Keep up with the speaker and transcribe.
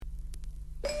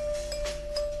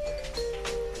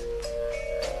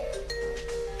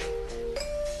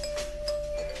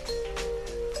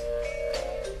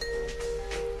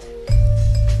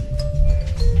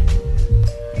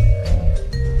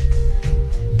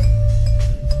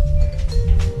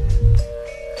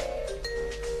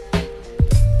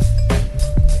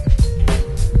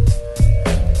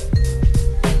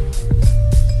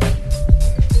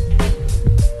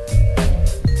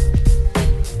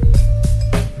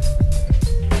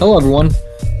Hello, everyone.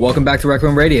 Welcome back to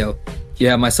Requiem Radio. You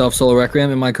have myself, Solo Requiem,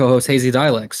 and my co-host, Hazy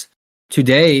Dialects.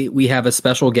 Today, we have a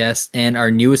special guest and our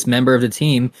newest member of the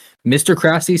team, Mr.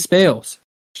 Crafty Scales.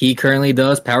 He currently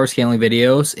does power scaling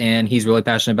videos, and he's really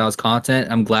passionate about his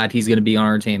content. I'm glad he's going to be on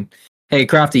our team. Hey,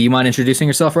 Crafty, you mind introducing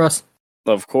yourself for us?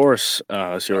 Of course.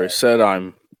 As you already said,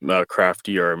 I'm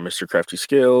Crafty or Mr. Crafty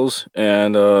Scales,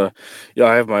 and I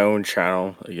have my own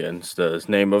channel. Again, it's the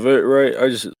name of it, right? I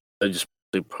just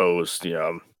post,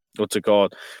 what's it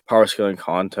called, power scaling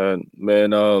content.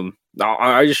 Man,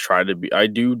 I just try to be. I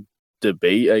do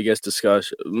debate, I guess,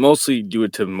 discuss. Mostly do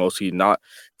it to not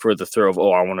for the thrill of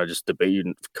I want to just debate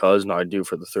you because no, I do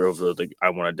for the thrill of I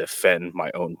want to defend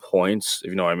my own points.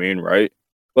 If you know what I mean, right?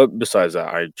 But besides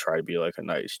that, I try to be like a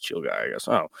nice, chill guy, I guess.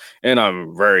 Oh, and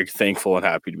I'm very thankful and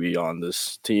happy to be on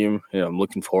this team. I'm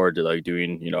looking forward to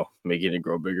doing, making it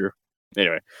grow bigger.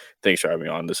 Anyway, thanks for having me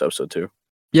on this episode too.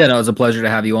 Yeah, no, it's a pleasure to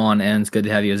have you on, and it's good to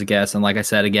have you as a guest. And like I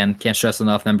said, again, can't stress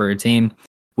enough, member of your team.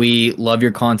 We love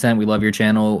your content. We love your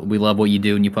channel. We love what you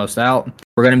do and you post out.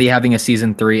 We're going to be having a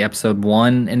season 3, episode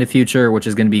 1 in the future, which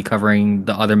is going to be covering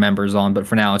the other members on. But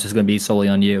for now, it's just going to be solely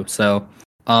on you. So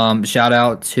shout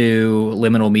out to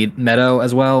Liminal Meadow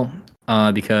as well,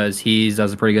 because he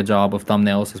does a pretty good job of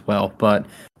thumbnails as well. But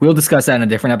we'll discuss that in a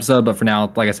different episode. But for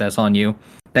now, like I said, it's on you.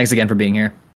 Thanks again for being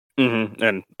here.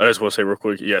 And I just want to say real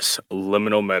quick, yes,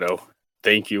 Liminal Meadow.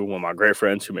 Thank you. One of my great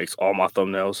friends who makes all my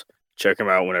thumbnails. Check him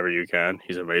out whenever you can.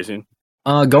 He's amazing.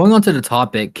 Going on to the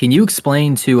topic, can you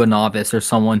explain to a novice or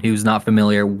someone who's not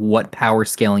familiar what power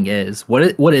scaling is? What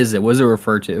is it? What does it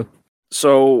refer to?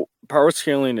 So power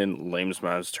scaling in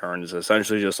layman's terms is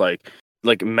essentially just like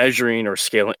measuring or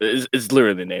scaling. It's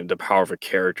literally the name, the power of a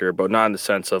character, but not in the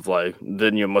sense of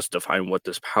then you must define what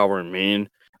does power mean.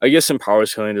 I guess in power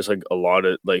scaling, there's a lot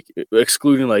of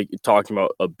excluding talking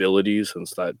about abilities,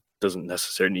 since that doesn't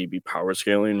necessarily need to be power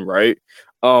scaling, right?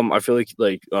 I feel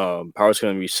like power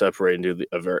scaling can be separated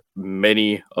into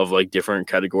many of different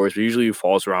categories, but usually it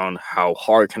falls around how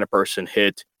hard can a person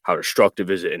hit, how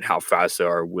destructive is it, and how fast they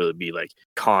are. Will it be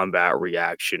combat,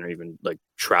 reaction, or even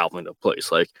traveling to place?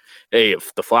 Hey,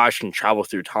 if the Flash can travel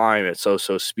through time at so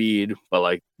speed,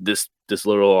 but this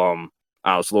little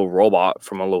this little robot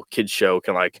from a little kid's show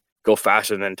can go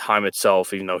faster than time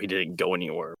itself, even though he didn't go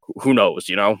anywhere. Who knows?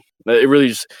 It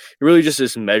really just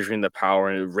is measuring the power,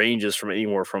 and it ranges from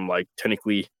anywhere from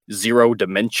technically 0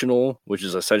 dimensional, which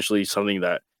is essentially something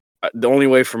that the only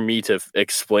way for me to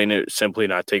explain it simply,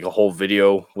 not take a whole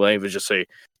video length, is just say,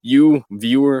 you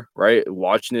viewer, right,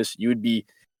 watching this, you would be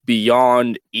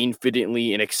beyond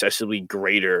infinitely and excessively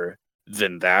greater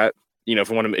than that. If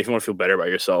you want to feel better about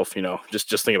yourself,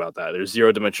 just think about that. There's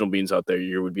 0 dimensional beings out there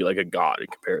you would be like a god in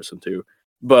comparison to.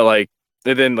 But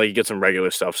and then you get some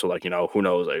regular stuff. So who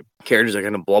knows? Characters are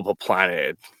gonna blow up a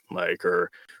planet, or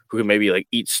who can maybe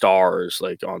eat stars,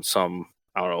 on some,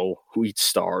 I don't know who eats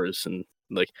stars, and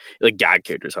gag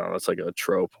characters. I don't know, that's a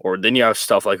trope. Or then you have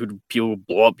stuff who people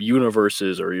blow up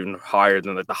universes, or even higher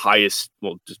than the highest,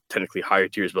 well, just technically higher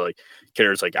tiers, but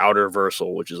characters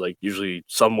Outerversal, which is usually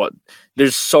somewhat.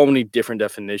 There's so many different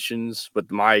definitions,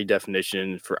 but my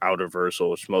definition for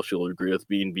Outerversal, which most people agree with,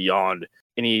 being beyond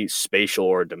any spatial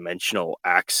or dimensional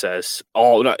access.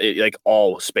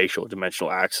 All spatial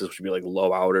dimensional access, which would be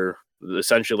low outer.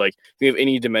 Essentially, you have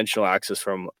any dimensional access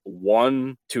from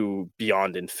 1 to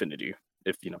beyond infinity.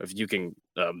 If you can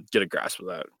get a grasp of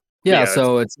that. Yeah,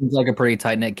 so it seems like a pretty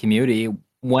tight-knit community.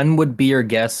 When would be your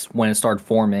guess when it started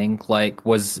forming?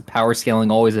 Was power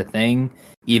scaling always a thing,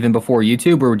 even before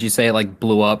YouTube, or would you say it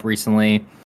blew up recently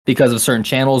because of certain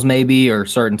channels maybe, or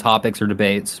certain topics or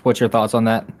debates? What's your thoughts on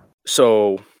that?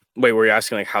 So, wait, were you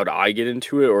asking how do I get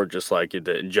into it, or just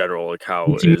in general, how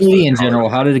the community in general?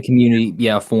 How did the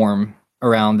community form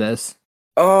around this?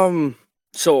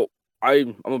 So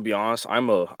I'm gonna be honest.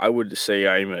 I would say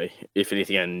I'm if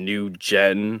anything, a new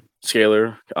gen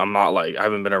scaler. I'm not I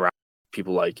haven't been around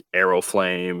people like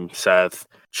Aeroflame, Seth,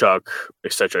 Chuck,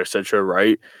 etc.,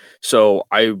 right? So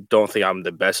I don't think I'm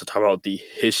the best to talk about the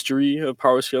history of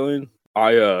power scaling.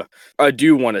 I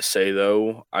do want to say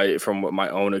though, from what my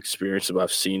own experience that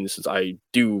I've seen, since I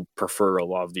do prefer a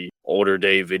lot of the older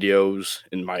day videos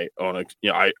in my own,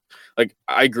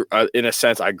 I grew, in a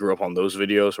sense, I grew up on those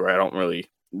videos where I don't really,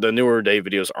 the newer day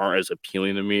videos aren't as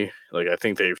appealing to me. I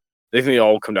think they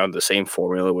all come down to the same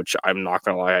formula, which I'm not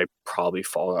gonna lie, I probably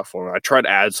follow that formula. I try to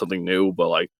add something new,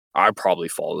 but I probably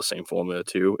follow the same formula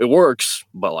too. It works,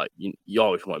 but you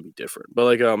always want to be different.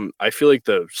 But I feel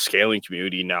the scaling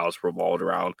community now is revolved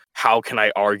around how can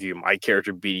I argue my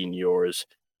character beating yours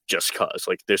just cause.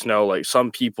 There's no some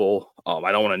people,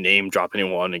 I don't want to name drop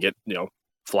anyone and get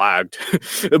flagged,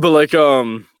 but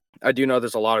I do know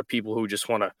there's a lot of people who just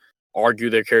want to argue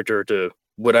their character to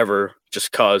whatever,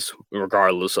 just cause,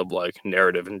 regardless of like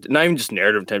narrative, and not even just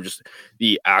narrative time, just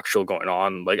the actual going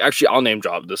on. Like, actually, I'll name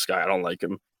drop this guy. I don't like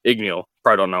him. Igneel,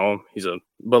 probably don't know him.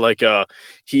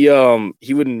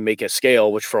 He wouldn't make a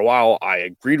scale, which for a while I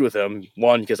agreed with him.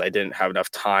 One, because I didn't have enough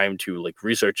time to like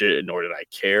research it, nor did I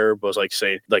care. But it was like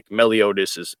saying like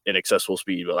Meliodas is inaccessible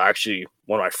speed, but actually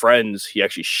one of my friends, he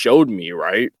actually showed me,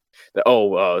 right,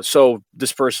 that so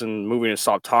this person moving in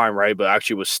stop time, right, but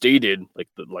actually was stated like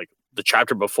the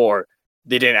chapter before,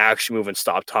 they didn't actually move and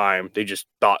stop time. They just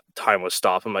thought time was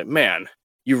stopped. I'm like, man,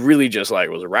 you really just like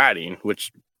was ratting,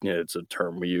 which, you know, it's a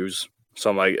term we use. So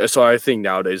I'm like, so I think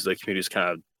nowadays the community's kind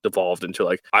of devolved into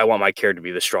like, I want my character to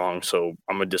be this strong, so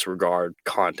I'm gonna disregard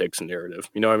context and narrative.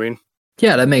 You know what I mean?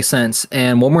 Yeah, that makes sense.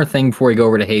 And one more thing before we go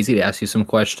over to Hazy to ask you some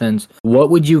questions. What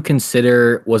would you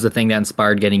consider was the thing that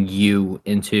inspired getting you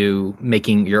into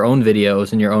making your own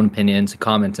videos and your own opinions,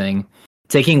 commenting,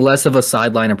 taking less of a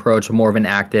sideline approach, more of an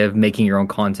active, making your own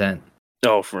content?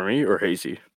 Oh, for me or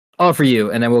Hazy? Oh, for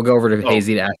you. And then we'll go over to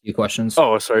Hazy to ask you questions.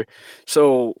 Oh, sorry.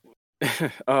 So,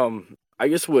 I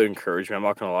guess what encouraged me, I'm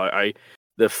not gonna lie,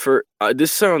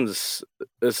 this sounds,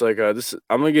 it's like this,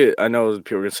 I'm gonna get, I know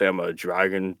people are gonna say I'm a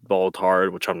Dragon Ball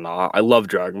tard, which I'm not. I love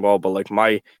Dragon Ball, but like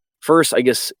my first, I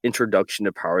guess, introduction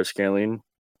to power scaling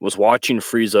was watching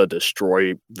Frieza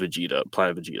destroy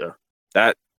Planet Vegeta.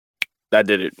 That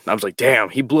did it. I was like, damn,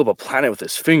 he blew up a planet with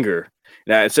his finger.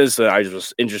 And it says that I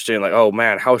was interested in like, oh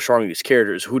man, how strong are these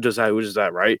characters? Who does that? Who does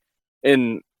that? Right?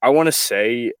 And I want to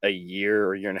say a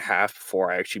year and a half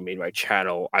before I actually made my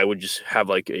channel, I would just have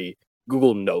like a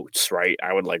Google Notes, right?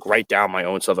 I would like write down my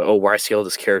own stuff, like, oh, where I scale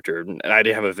this character, and I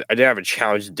didn't have a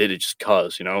challenge. Did it just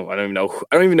cause, you know? I don't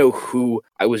even know who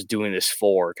I was doing this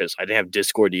for, because I didn't have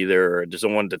Discord either. Or just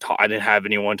wanted to talk. I didn't have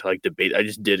anyone to like debate. I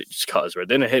just did it just cause. Right?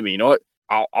 Then it hit me. You know what?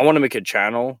 I want to make a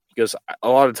channel, because a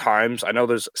lot of times I know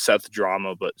there's Seth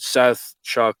drama, but Seth,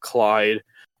 Chuck, Clyde,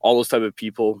 all those type of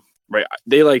people, right?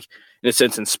 They like, in a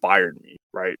sense, inspired me,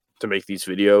 right, to make these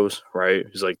videos, right?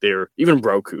 He's like, they're even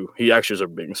Broku. He actually is a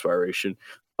big inspiration.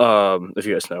 If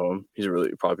you guys know him, he's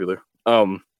really popular.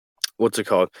 What's it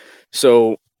called?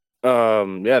 So,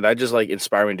 yeah, that just like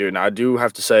inspired me to do it. Now I do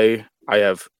have to say, I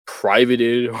have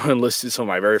privated and listed some of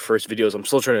my very first videos. I'm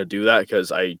still trying to do that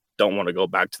because I don't want to go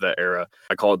back to that era.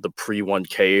 I call it the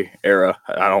pre-1K era.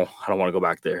 I don't want to go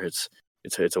back there. It's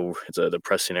a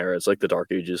depressing era. It's like the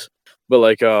dark ages. But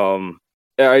like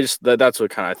yeah, I just that's what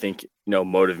kind of, I think,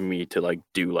 motivated me to like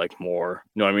do like more.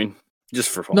 You know what I mean? Just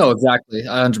for fun. No, exactly.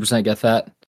 I 100% get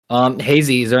that.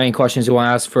 Hazy, is there any questions you want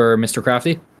to ask for Mr.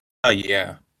 Crafty?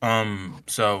 Yeah.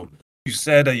 So you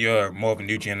said that you're more of a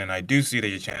new gen, and I do see that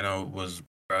your channel was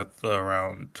birthed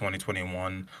around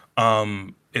 2021.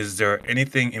 Is there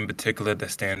anything in particular that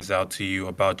stands out to you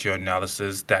about your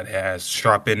analysis that has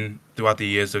sharpened throughout the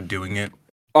years of doing it?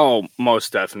 Oh,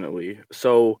 most definitely.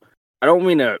 So I don't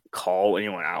mean to call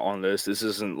anyone out on this. This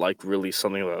isn't like really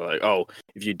something that like, oh,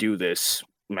 if you do this,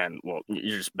 man, well,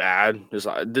 you're just bad. This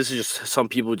is just, some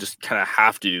people just kind of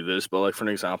have to do this. But like, for an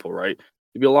example, right?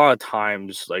 There'd be a lot of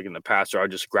times, like in the past, where I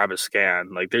just grab a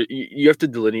scan. Like you have to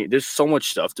delineate. There's so much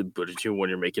stuff to put into when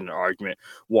you're making an argument.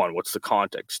 One, what's the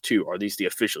context? Two, are these the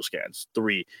official scans?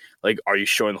 Three, like, are you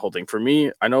showing the whole thing? For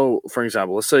me, I know, for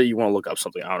example, let's say you want to look up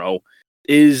something. I don't know,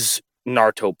 is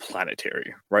Naruto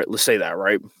planetary, right? Let's say that,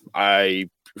 right? I'm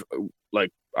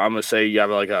gonna say you have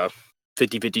like a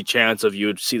 50-50 chance of you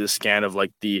would see the scan of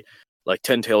like the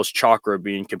Ten Tails chakra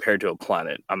being compared to a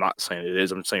planet. I'm not saying it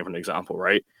is. I'm saying for an example,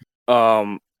 right?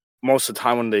 Most of the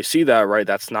time when they see that, right,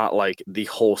 that's not like the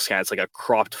whole scan. It's like a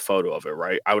cropped photo of it,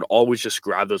 right? I would always just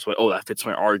grab those, like, oh, that fits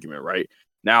my argument, right?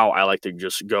 Now I like to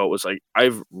just go. It's like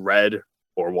I've read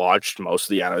or watched most of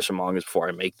the animes and mangas before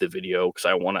I make the video, because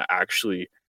I want to actually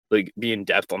like be in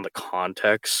depth on the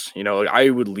context. Like I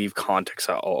would leave context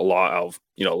out a lot of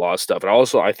a lot of stuff, and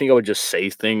also I think I would just say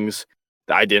things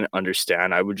that I didn't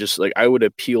understand. I would just I would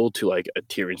appeal to like a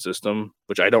tiering system,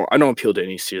 which I don't appeal to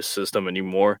any system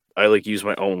anymore. I like use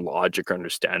my own logic or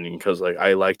understanding, because like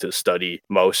I like to study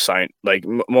most science, like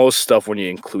most stuff when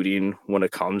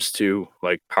it comes to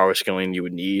like power scaling you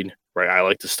would need. Right, I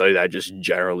like to study that just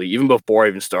generally. Even before I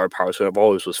even started power scaling, I've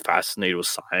always was fascinated with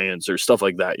science or stuff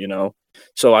like that.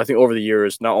 So I think over the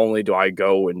years, not only do I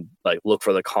go and like look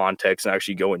for the context and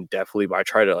actually go in depthly, but I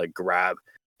try to like grab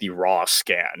the raw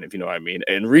scan, if you know what I mean.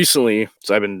 And recently,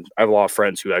 so I have a lot of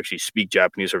friends who actually speak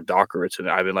Japanese or doctorates, and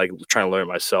I've been like trying to learn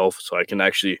myself so I can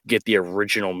actually get the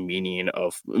original meaning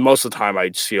of, most of the time I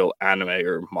just feel anime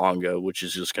or manga, which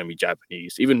is just going to be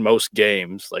Japanese. Even most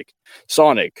games like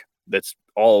Sonic, that's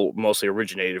all mostly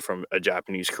originated from a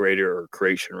Japanese creator or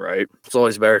creation, right? It's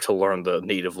always better to learn the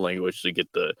native language to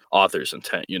get the author's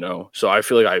intent, you know? So I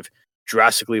feel like I've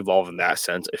drastically evolved in that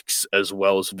sense, as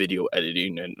well as video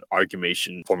editing and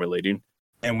argumentation formulating.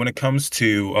 And when it comes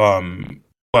to,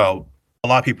 well, a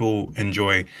lot of people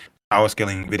enjoy power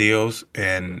scaling videos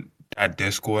and that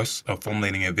discourse of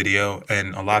formulating a video,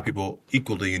 and a lot of people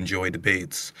equally enjoy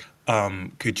debates.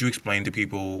 Could you explain to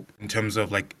people in terms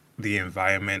of like the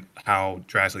environment how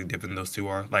drastically different those two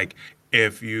are? Like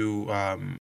if you're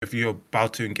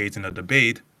about to engage in a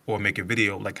debate or make a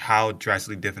video, like how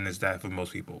drastically different is that for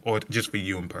most people, or just for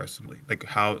you and personally? Like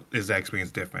how is that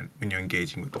experience different when you're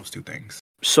engaging with those two things?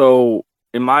 So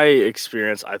in my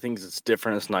experience, I think it's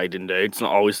different as night and day. It's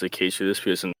not always the case for this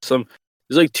because there's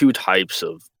like two types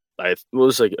of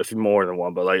there's like a few more than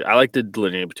one, but like I like to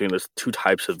delineate between those two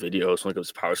types of videos when it comes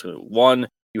to power scaling. One,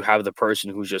 you have the person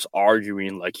who's just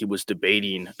arguing like he was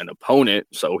debating an opponent,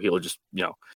 so he'll just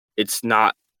it's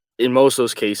not, in most of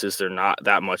those cases they're not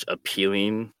that much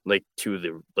appealing like to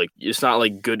the it's not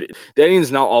like good. The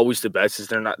editing's not always the best.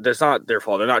 That's not their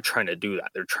fault. They're not trying to do that.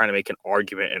 They're trying to make an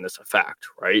argument, and it's a fact,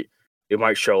 right? It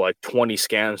might show like 20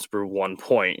 scans per 1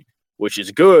 point, which is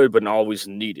good but not always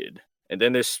needed. And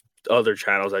then there's other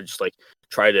channels that just like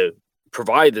try to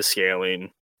provide the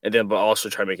scaling and then but also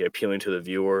try to make it appealing to the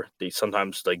viewer. They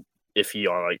sometimes like iffy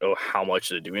on like, oh, how much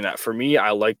they're doing that. For me,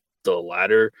 I like the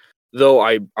latter, though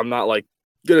I'm not like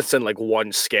gonna send like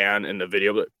one scan in the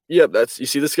video, but yeah, that's, you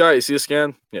see this guy, you see the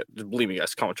scan? Yeah, just believe me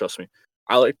guys, come on, trust me.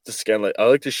 I like to scan, like I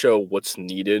like to show what's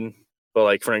needed. But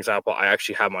like for example, I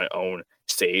actually have my own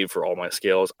save for all my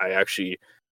scales. I actually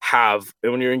have,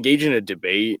 and when you're engaging in a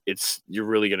debate, you're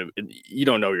really gonna, you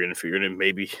don't know you're gonna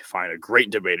maybe find a great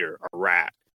debater, a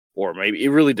rat, or maybe it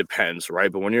really depends,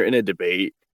 right? But when you're in a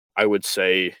debate, I would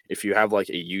say if you have like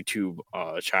a YouTube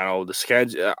channel, the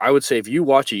scans, I would say if you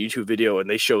watch a YouTube video and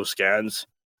they show scans,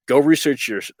 go research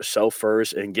yourself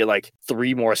first and get like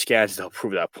 3 more scans to help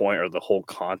prove that point, or the whole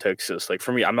context is like,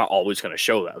 for me, I'm not always going to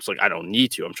show that. It's like, I don't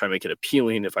need to. I'm trying to make it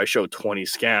appealing. If I show 20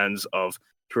 scans of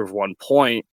prove 1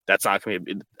 point, that's not going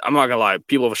to be, I'm not going to lie,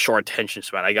 people have a short attention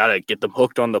span. I got to get them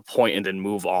hooked on the point and then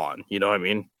move on. You know what I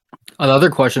mean? Another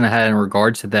question I had in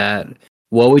regard to that,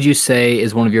 what would you say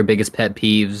is one of your biggest pet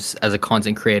peeves as a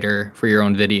content creator for your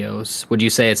own videos? Would you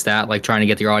say it's that, like trying to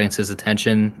get your audience's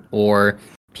attention, or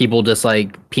people just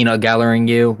like peanut gallerying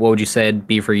you? What would you say it'd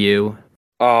be for you?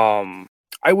 I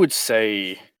would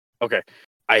say, okay,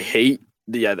 I hate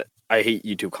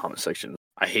YouTube comment sections.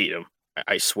 I hate them.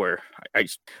 I swear,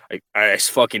 I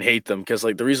fucking hate them, because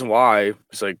like the reason why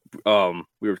is like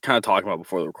we were kind of talking about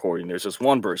before the recording. There's this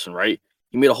one person, right?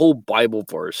 He made a whole Bible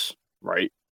verse,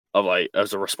 right, of like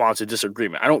as a response to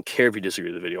disagreement. I don't care if you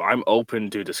disagree with the video. I'm open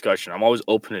to discussion. I'm always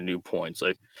open to new points.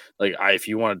 If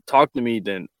you want to talk to me,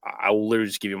 then I will literally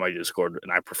just give you my Discord,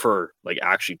 and I prefer like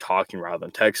actually talking rather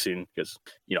than texting, because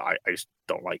I just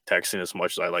don't like texting as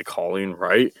much as I like calling,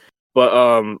 right?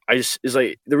 But it's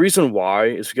like the reason why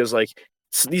is because like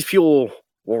these people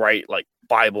will write like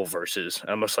Bible verses, and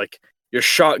I'm just like, you're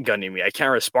shotgunning me. I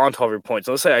can't respond to all your points.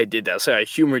 Let's say I did that. Let's say I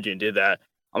humored you and did that.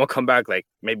 I'm gonna come back like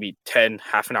maybe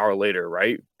half an hour later,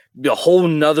 right? Be a whole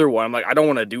nother one. I'm like, I don't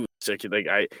want to do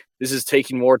this. This is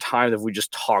taking more time than if we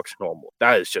just talked normal.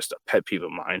 That is just a pet peeve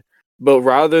of mine. But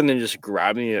rather than just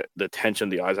grabbing the attention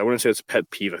of the eyes, I wouldn't say it's a pet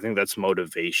peeve. I think that's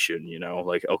motivation.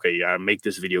 Like, okay, yeah, make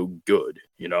this video good.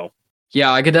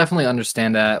 Yeah, I could definitely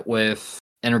understand that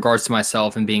in regards to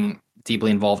myself and being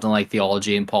deeply involved in like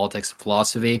theology and politics and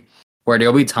philosophy, where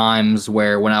there'll be times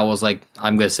where when I was like,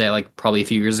 I'm going to say like probably a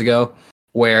few years ago,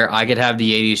 where I could have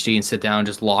the ADHD and sit down and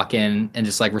just lock in and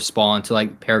just like respond to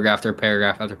like paragraph after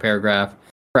paragraph after paragraph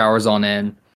for hours on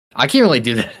end. I can't really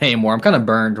do that anymore. I'm kind of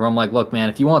burned where I'm like, look, man,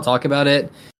 if you want to talk about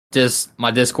it, just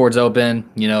my Discord's open,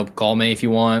 call me if you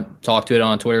want, talk to it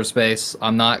on Twitter space.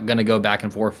 I'm not going to go back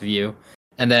and forth with you.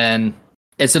 And then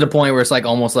it's to the point where it's like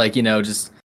almost like,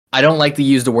 just, I don't like to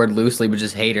use the word loosely, but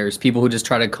just haters, people who just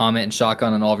try to comment and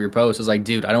shotgun on all of your posts. It's like,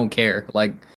 dude, I don't care.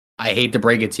 Like, I hate to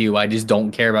break it to you, I just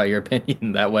don't care about your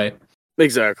opinion that way.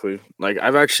 Exactly. Like I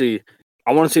want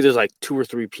to say there's like 2 or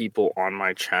 3 people on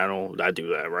my channel that do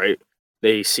that, right?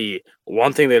 They see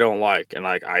one thing they don't like, and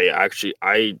like I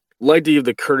like to give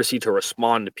the courtesy to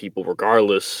respond to people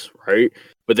regardless, right?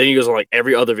 But then he goes on like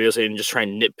every other video saying just try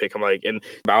and nitpick. I'm like, and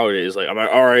about it is like, I'm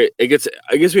like, all right, it gets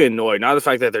me annoyed. Not the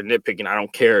fact that they're nitpicking. I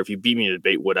don't care if you beat me in a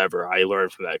debate, whatever. I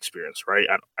learned from that experience, right?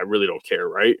 I really don't care,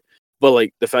 right? But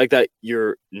like the fact that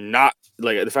you're not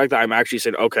like the fact that I'm actually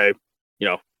saying, okay,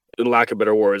 in lack of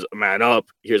better words, man up.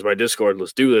 Here's my Discord.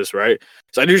 Let's do this, right?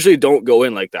 So I usually don't go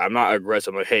in like that. I'm not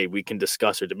aggressive. I'm like, hey, we can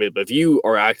discuss or debate. But if you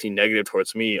are acting negative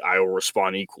towards me, I will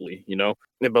respond equally, you know?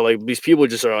 But like these people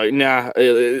just are like, nah,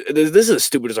 this is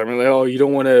stupid. I'm like, oh, you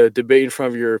don't want to debate in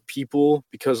front of your people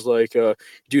because like you're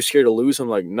too scared to lose. I'm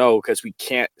like, no, because we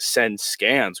can't send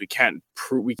scans. We can't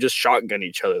prove. We just shotgun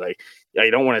each other. Like, yeah,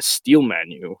 you don't want to steel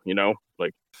man you know?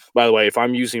 Like, by the way, if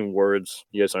I'm using words,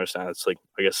 you guys understand. It's like,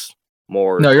 I guess,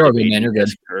 more. No, you're all good, man. You're good.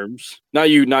 Terms. Not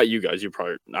you guys. You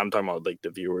probably. I'm talking about like the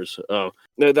viewers.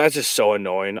 That's just so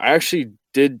annoying. I actually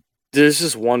did. There's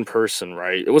this one person,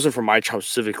 right? It wasn't from my channel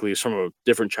specifically. It's from a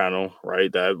different channel,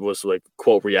 right? That was like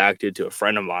quote reacted to a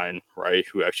friend of mine, right?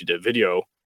 Who actually did video,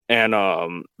 and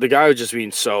the guy was just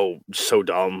being so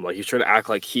dumb. Like he's trying to act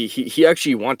like he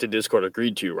actually wanted Discord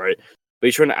agreed to, right? But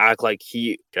he's trying to act like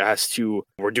he has to.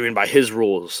 We're doing by his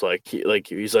rules. Like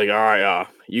he's like, all right,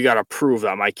 you got to prove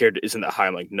that my character isn't that high.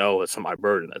 I'm like, no, that's not my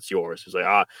burden. That's yours. He's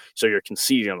like, so you're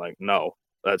conceding. I'm like, no,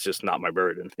 that's just not my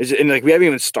burden. And like we haven't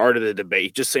even started the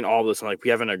debate. Just saying all this, and like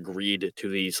we haven't agreed to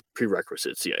these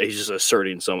prerequisites yet. He's just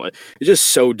asserting so much. It's just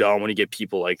so dumb when you get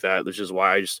people like that. Which is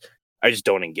why I just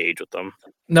don't engage with them.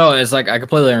 No, it's like I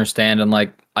completely understand, and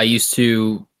like I used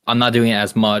to. I'm not doing it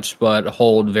as much, but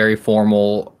hold very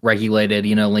formal, regulated,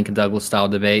 Lincoln Douglas style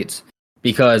debates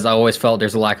because I always felt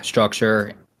there's a lack of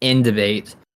structure in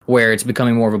debate where it's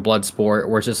becoming more of a blood sport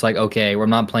where it's just like, okay, we're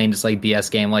not playing just like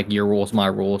BS game, like your rules, my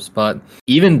rules. But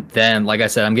even then, like I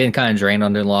said, I'm getting kind of drained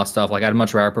on doing a lot of stuff. Like I'd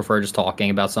much rather prefer just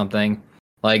talking about something.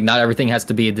 Like not everything has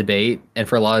to be a debate. And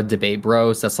for a lot of debate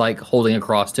bros, that's like holding a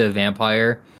cross to a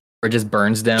vampire or just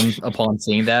burns them upon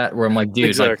seeing that where I'm like, dude,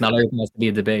 exactly. like not everything has to be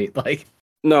a debate. Like,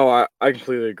 no, I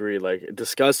completely agree. Like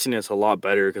discussing is a lot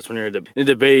better because when you're in a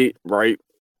debate, right?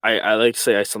 I like to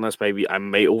say I sometimes I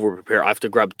may over prepare. I have to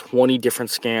grab 20 different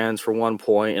scans for one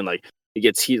point, and like it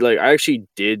gets heated. Like I actually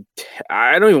did.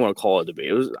 I don't even want to call it a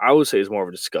debate. I would say it's more of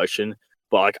a discussion,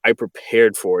 but like I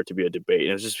prepared for it to be a debate,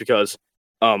 and it's just because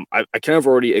I kind of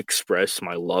already expressed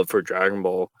my love for Dragon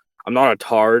Ball. I'm not a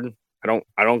tard.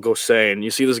 I don't go saying, you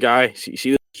see this guy, you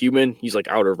see this human, he's like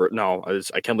out of it. No,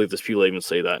 I can't believe this people even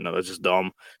say that. No, that's just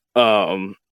dumb.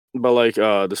 But like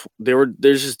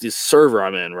there's just this server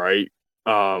I'm in, right?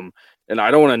 And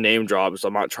I don't want to name drop, so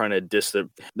I'm not trying to diss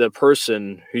the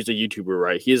person who's a YouTuber,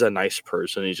 right? He's a nice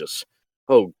person. He's just,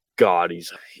 oh god,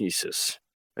 he's just,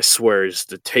 I swear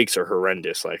the takes are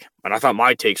horrendous. Like, and I thought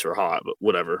my takes were hot, but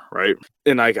whatever, right?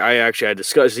 And like I actually had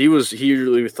discussed, he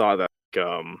really thought that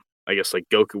I guess like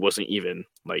Goku wasn't even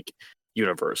like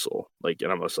universal. Like,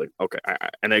 and I was like, okay,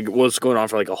 and it was going on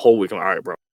for like a whole week. I'm like, all right,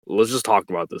 bro, let's just talk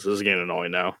about this. This is getting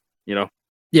annoying now,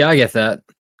 Yeah, I get that.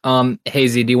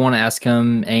 Hazy, do you want to ask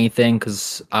him anything?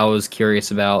 Because I was curious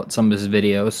about some of his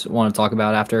videos. Want to talk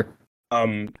about after?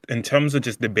 In terms of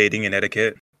just debating and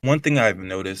etiquette, one thing I've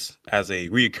noticed as a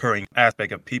recurring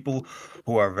aspect of people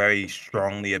who are very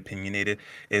strongly opinionated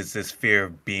is this fear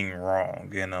of being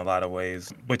wrong in a lot of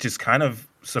ways, which is kind of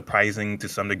surprising to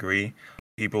some degree.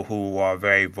 People who are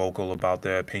very vocal about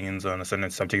their opinions on a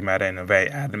certain subject matter and are very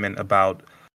adamant about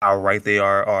how right they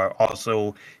are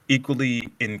also equally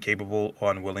incapable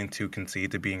or unwilling to concede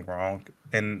to being wrong.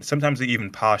 And sometimes they even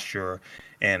posture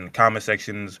in comment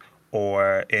sections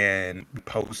or in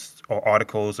posts or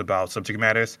articles about subject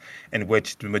matters in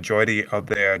which the majority of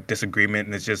their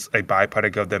disagreement is just a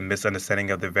byproduct of their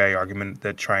misunderstanding of the very argument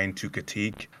they're trying to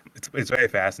critique. It's very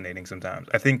fascinating sometimes.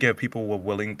 I think if people were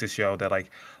willing to show that,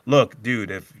 like, look, dude,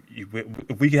 if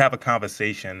we can have a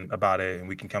conversation about it and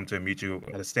we can come to a mutual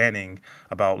understanding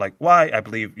about, like, why I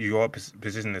believe your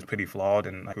position is pretty flawed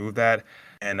and I prove that,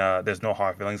 and there's no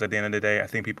hard feelings at the end of the day, I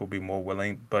think people will be more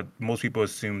willing. But most people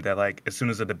assume that, like, as soon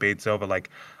as the debate's over, like,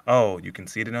 oh, you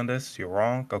conceded on this? You're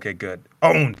wrong? Okay, good.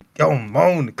 Own,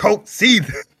 concede.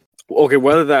 Okay,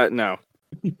 whether that, no.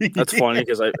 That's funny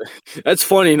because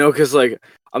because like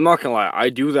I'm not gonna lie, I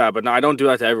do that, but no, I don't do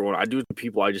that to everyone. I do it to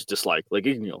people I just dislike. Like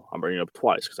Ignil, I'm bringing it up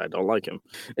twice because I don't like him.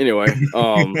 Anyway,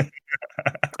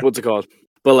 what's it called?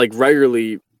 But like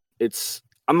regularly,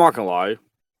 I'm not gonna lie.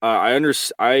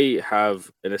 I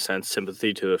have in a sense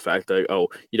sympathy to the fact that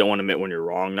you don't want to admit when you're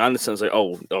wrong. Not in the sense like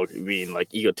being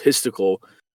like egotistical,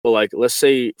 but like let's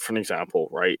say for an example,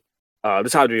 right?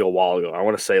 This happened to me a while ago. I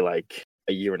want to say like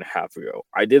a year and a half ago.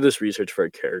 I did this research for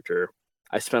a character.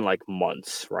 I spent like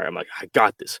months, right? I'm like, I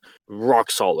got this. Rock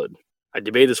solid. I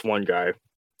debated this one guy.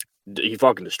 He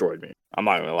fucking destroyed me. I'm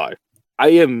not gonna lie. I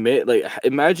admit, like,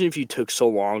 imagine if you took so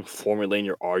long formulating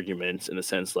your arguments in a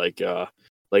sense like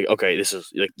okay, this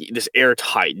is like this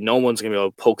airtight. No one's gonna be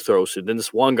able to poke through. So then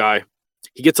this one guy,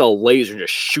 he gets a laser and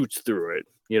just shoots through it,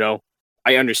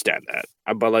 I understand that,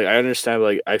 but like I understand,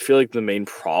 like I feel like the main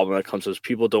problem that comes is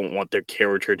people don't want their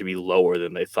character to be lower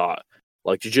than they thought.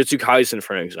 Like Jujutsu Kaisen,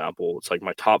 for an example, it's like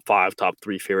my top 5, top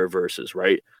 3 favorite verses,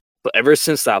 right? But ever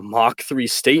since that Mach 3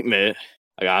 statement,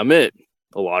 I gotta admit,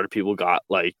 a lot of people got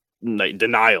like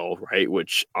denial, right?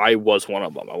 Which I was one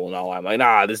of them. I will not lie. I'm like,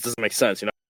 nah, this doesn't make sense. You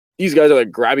know, these guys are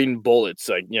like grabbing bullets,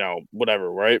 like, you know, whatever,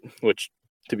 right? Which,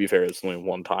 to be fair, it's only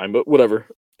one time, but whatever.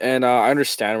 And I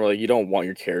understand where like you don't want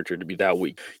your character to be that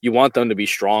weak. You want them to be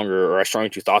stronger or as strong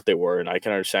as you thought they were. And I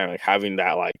can understand like having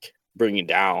that like bringing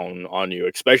down on you,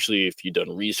 especially if you've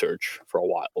done research for a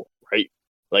while, right?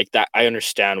 Like that, I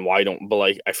understand why I don't. But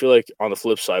like, I feel like on the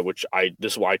flip side, which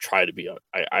this is why I try to be.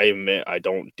 I admit I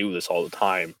don't do this all the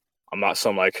time. I'm not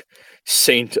some like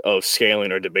saint of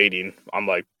scaling or debating. I'm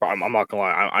like, I'm not gonna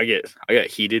lie. I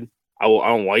get heated. I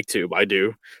don't like to, but I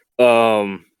do.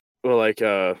 Well, like,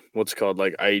 what's it called?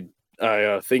 Like, I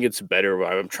think it's better.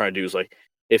 What I'm trying to do is like,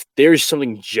 if there's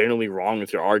something generally wrong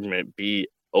with your argument, be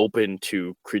open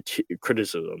to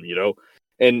criticism. You know,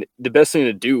 and the best thing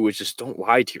to do is just don't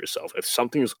lie to yourself. If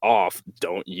something's off,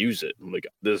 don't use it. Like,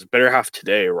 this better half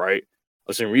today, right? I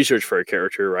was doing research for a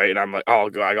character, right? And I'm like,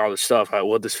 oh, God, I got all this stuff.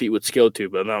 What this feat would scale to.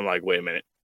 But then I'm like, wait a minute.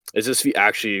 Is this feat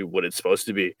actually what it's supposed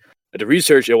to be? At the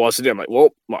research, it wasn't. I'm like, well,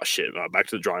 shit. Back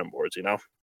to the drawing boards, you know?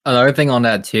 Another thing on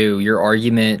that too, your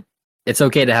argument, it's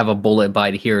okay to have a bullet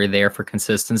bite here or there for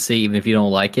consistency, even if you don't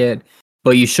like it.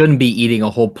 But you shouldn't be eating a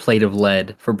whole plate of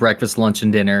lead for breakfast, lunch,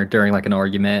 and dinner during like an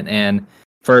argument. And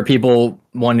for people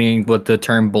wondering what the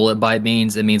term bullet bite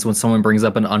means, it means when someone brings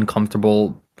up an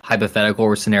uncomfortable hypothetical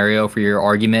or scenario for your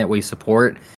argument where you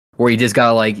support, where you just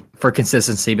gotta like for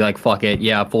consistency be like, fuck it,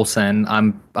 yeah, full send.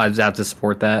 I just have to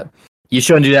support that. You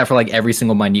shouldn't do that for like every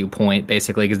single minute point,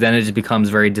 basically, because then it just becomes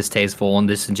very distasteful and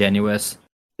disingenuous.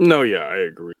 No, yeah, I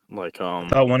agree. Like, I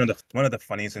thought one of the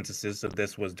funniest instances of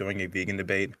this was during a vegan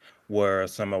debate where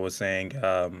someone was saying,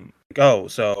 "Oh,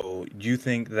 so you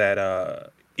think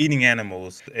that eating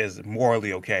animals is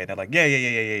morally okay?" They're like,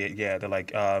 "Yeah." They're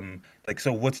like,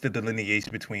 so what's the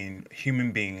delineation between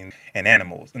human beings and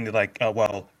animals? And they're like,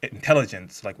 well,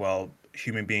 intelligence. Like, well,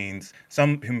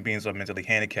 some human beings are mentally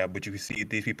handicapped, but you see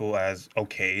these people as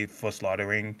okay for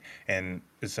slaughtering, and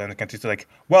certain countries are like,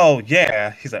 well,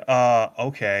 yeah. He's like,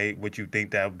 okay, would you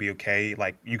think that would be okay?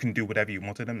 Like, you can do whatever you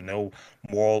want to them. No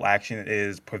moral action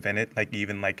is prevented. Like,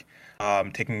 even like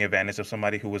taking advantage of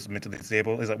somebody who was mentally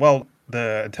disabled. Is like, well,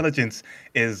 the intelligence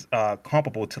is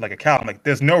comparable to like a cow. I'm like,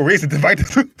 there's no reason to fight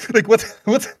this. Like,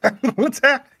 what's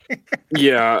happening?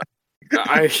 Yeah,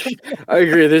 I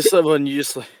agree. There's someone you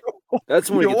just like. That's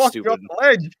when you get stupid.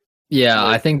 Yeah,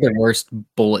 I think the worst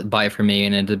bullet bite for me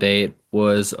in a debate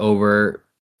was over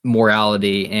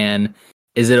morality and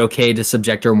is it okay to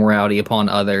subject your morality upon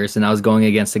others? And I was going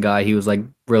against a guy who was like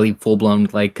really full blown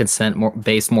like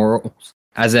based morals,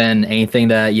 as in anything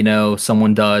that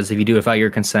someone does, if you do it without your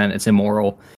consent, it's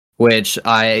immoral. Which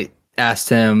I asked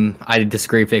him, I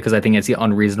disagree with it because I think it's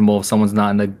unreasonable. If someone's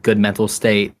not in a good mental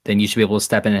state, then you should be able to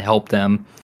step in and help them.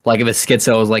 Like if a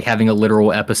schizo is like having a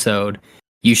literal episode,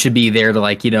 you should be there to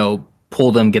like,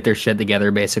 pull them, get their shit together,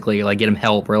 basically, like get them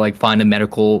help or like find a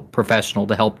medical professional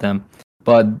to help them.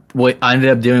 But what I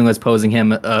ended up doing was posing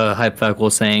him a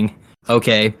hypothetical saying,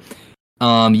 okay,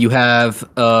 you have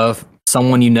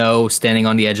someone standing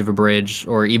on the edge of a bridge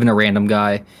or even a random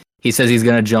guy. He says he's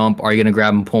going to jump. Are you going to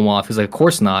grab him and pull him off? He's like, of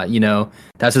course not.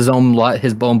 That's his own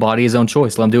body, his own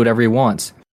choice. Let him do whatever he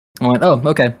wants. I went, oh,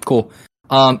 okay, cool.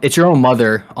 It's your own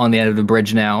mother on the end of the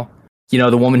bridge now.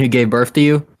 The woman who gave birth to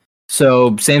you.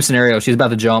 So same scenario. She's about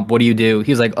to jump. What do you do?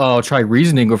 He's like, oh, try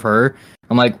reasoning with her.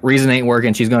 I'm like, reason ain't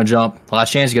working. She's going to jump.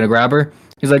 Last chance, you going to grab her?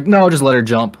 He's like, no, just let her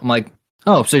jump. I'm like,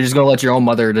 oh, so you're just going to let your own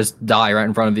mother just die right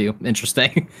in front of you.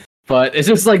 Interesting. But it's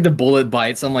just like the bullet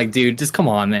bites. I'm like, dude, just come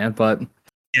on, man. But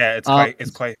yeah,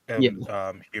 it's quite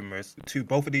humorous. To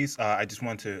both of these, I just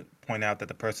want to point out that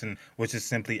the person was just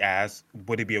simply asked,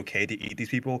 would it be okay to eat these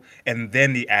people? And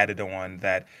then they added on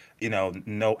that,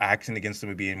 no action against them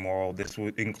would be immoral. This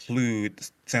would include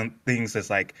some things that's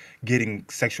like getting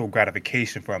sexual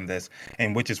gratification from this.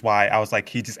 And which is why I was like,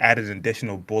 he just added an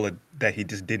additional bullet that he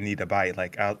just didn't need to bite.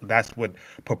 Like, that's what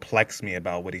perplexed me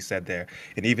about what he said there.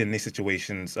 And even in these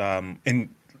situations, in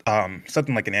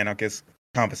something like an anarchist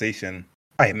conversation,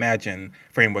 I imagine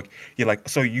framework, you're like,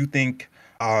 so you think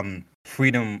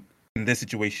freedom in this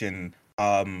situation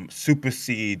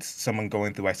supersedes someone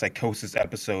going through a psychosis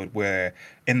episode where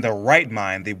in the right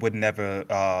mind they would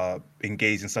never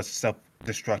engage in such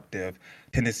destructive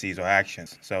tendencies or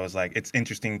actions. So it's like it's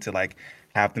interesting to like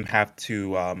have them have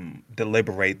to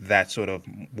deliberate that sort of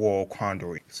moral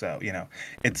quandary. So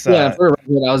it's Yeah, for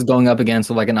record, I was going up against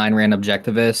like an Ayn Rand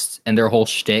objectivist, and their whole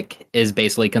shtick is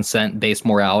basically consent-based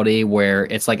morality, where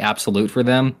it's like absolute for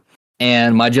them.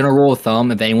 And my general rule of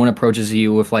thumb, if anyone approaches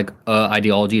you with like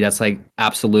ideology that's like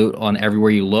absolute on everywhere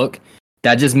you look,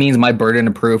 that just means my burden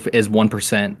of proof is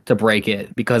 1% to break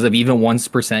it. Because if even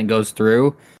 1% goes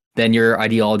through, then your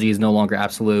ideology is no longer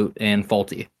absolute and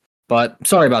faulty. But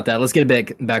sorry about that. Let's get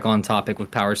back on topic with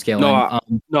power scaling. No,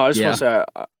 I just yeah. want to say,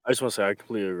 I just want to say, I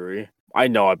completely agree. I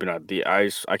know I've been at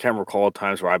I can't recall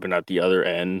times where I've been at the other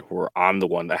end where I'm the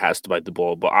one that has to bite the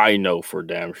bullet, but I know for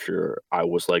damn sure I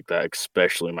was like that,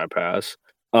 especially in my past.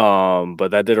 But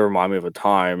that did remind me of a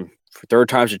time. For third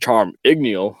time's a charm,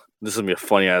 Igneal. This is gonna be a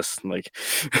funny ass like,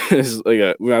 this is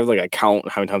like we have like a count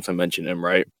how many times I mentioned him,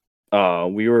 right?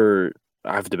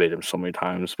 I've debated him so many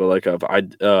times, but like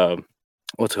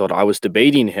what's it called? I was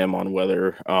debating him on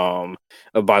whether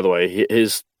by the way,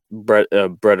 his bread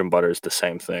and butter is the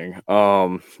same thing.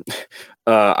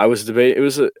 I was debating. It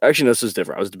was actually no, this is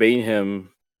different. I was debating him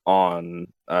on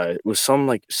it was some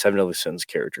like Seven Deadly Sins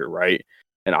character, right?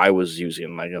 And I was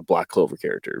using like a Black Clover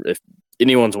character. If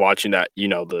anyone's watching that,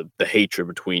 the hatred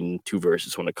between those two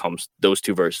verses when it comes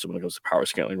to power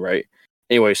scaling, right?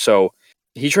 Anyway, so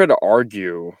he tried to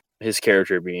argue his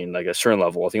character being like a certain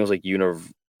level. I think it was like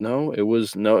it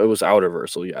was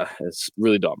Outerversal. Yeah, it's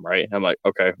really dumb, right? I'm like,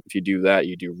 okay, if you do that,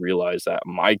 you do realize that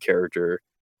my character,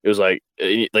 it was like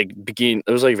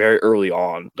very early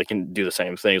on, they can do the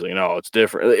same things. Like, no, it's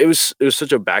different. It was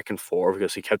such a back and forth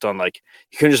because he kept on like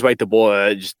he couldn't just bite the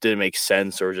bullet. It just didn't make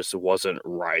sense or just it wasn't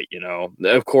right.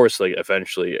 Of course, like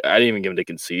eventually, I didn't even give him to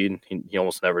concede. He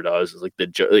almost never does. It's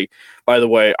like by the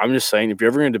way, I'm just saying, if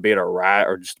you're ever going to debate a rat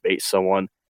or just debate someone,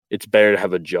 it's better to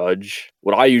have a judge.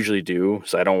 What I usually do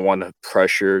is I don't want to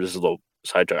pressure. This is a little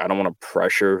sidetrack. I don't want to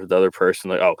pressure the other person.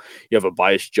 Like, oh, you have a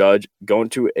biased judge. Go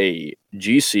into a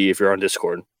GC if you're on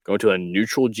Discord. Go into a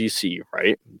neutral GC,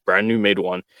 right? Brand new made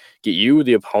one. Get you,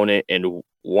 the opponent, and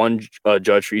one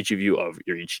judge for each of you of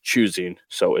you're each choosing.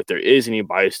 So if there is any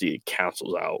bias, it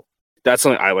cancels out. That's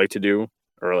something I like to do,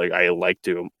 or like I like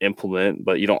to implement,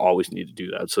 but you don't always need to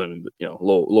do that. So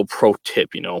little pro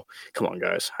tip, come on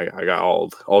guys, I got all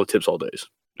the tips all days.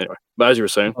 Anyway, but as you were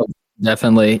saying,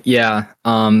 Definitely, yeah.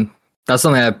 That's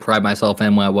something I pride myself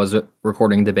in when I was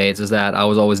recording debates, is that I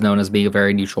was always known as being a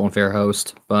very neutral and fair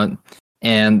host.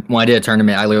 And when I did a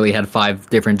tournament, I literally had 5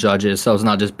 different judges, so it's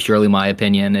not just purely my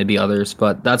opinion, it'd be others,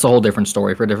 but that's a whole different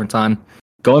story for a different time.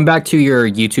 Going back to your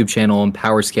YouTube channel and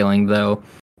power scaling though,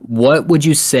 what would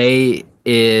you say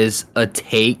is a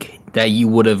take that you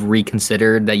would have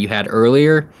reconsidered that you had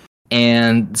earlier?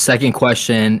 And second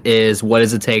question is, what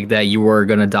is a take that you were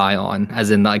going to die on?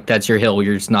 As in, like, that's your hill,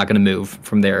 you're just not going to move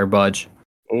from there or budge.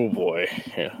 Oh boy.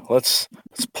 Yeah. Let's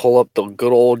pull up the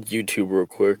good old YouTube real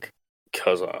quick.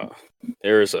 Cause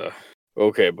there's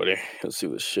okay, buddy. Let's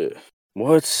do this shit.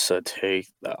 What's a take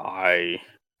that I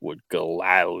would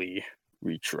gladly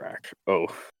retract? Oh.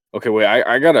 Okay, wait,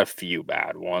 I got a few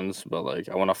bad ones, but like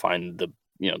I want to find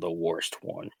the worst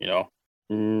one,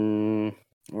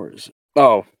 where is it?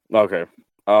 Oh, okay.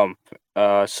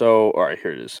 So all right,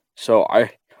 here it is. So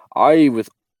I with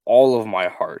all of my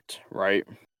heart, right?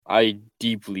 I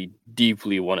deeply,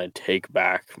 deeply want to take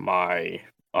back my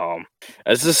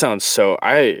as this sounds so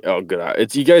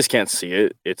it's you guys can't see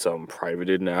it. It's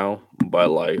privated now,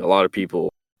 but like a lot of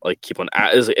people like keep on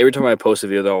it's like every time I post a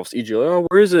video, they'll EG like, oh,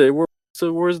 where is it?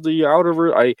 Where's the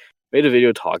Outerversal? I made a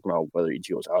video talking about whether EG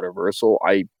was Outerversal.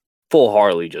 I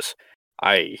full-heartedly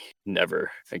I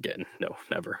never again. No,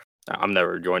 never. I'm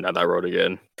never going down that road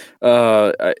again.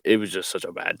 It was just such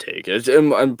a bad take.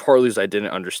 And partly is I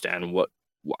didn't understand what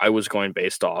I was going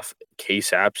based off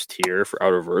KSAP's tier for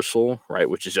Outerversal, right?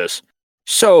 Which is just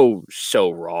so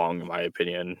wrong in my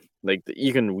opinion. Like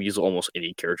you can weasel almost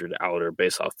any character to outer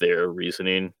based off their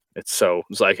reasoning. It's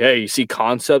like, hey, you see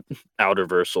concept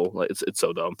Outerversal. Like it's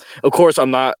so dumb. Of course, I'm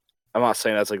not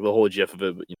saying that's like the whole gif of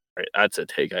it, but right, that's a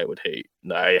take I would hate.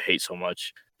 That I hate so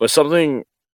much. But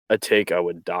a take I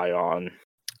would die on.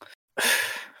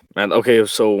 Man, okay,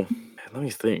 so let me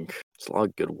think. It's a lot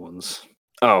of good ones.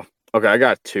 Oh, okay, I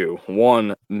got 2.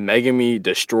 One, Megami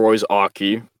destroys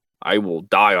Aki. I will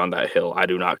die on that hill. I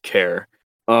do not care.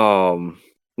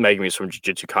 Megami's from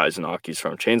Jujutsu Kaisen, Aki's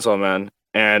from Chainsaw Man.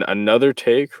 And another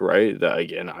take, right, that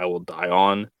again I will die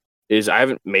on is I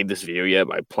haven't made this video yet,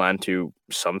 but I plan to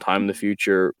sometime in the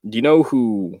future. Do you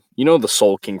know the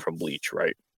Soul King from Bleach,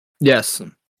 right? Yes.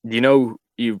 Do you know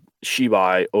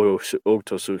Shibai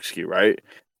Otosuki, right?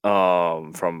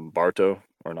 From Barto.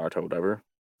 or Naruto, whatever.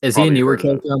 Is he a Probably newer heard of him.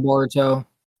 character in Boruto?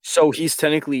 So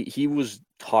he was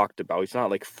talked about. He's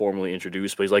not like formally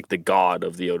introduced, but he's like the god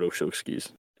of the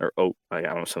Odoshokskis. Or I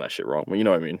don't say that shit wrong, but you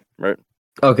know what I mean, right?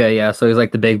 Okay, yeah. So he's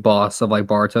like the big boss of like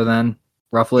Boruto, then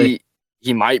roughly.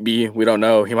 He might be. We don't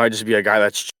know. He might just be a guy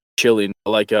that's chilling.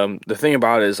 Like the thing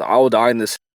about it is, I will die in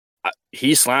this.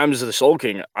 He slams the Soul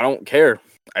King. I don't care.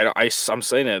 I'm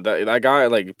saying it. That guy,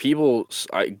 like people,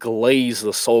 glaze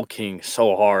the Soul King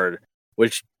so hard.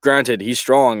 Which, granted, he's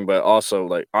strong, but also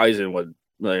like Aizen would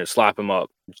like, slap him up.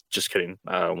 Just kidding.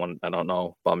 I don't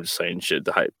know. But I'm just saying shit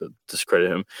to discredit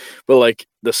him. But like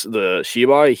the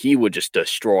Shibai, he would just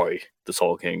destroy the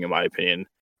Soul King, in my opinion.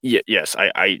 Yes,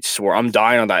 I swear, I'm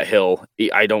dying on that hill.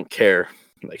 I don't care.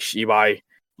 Like Shibai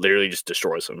literally just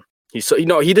destroys him.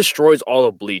 He destroys all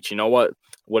of Bleach. You know what?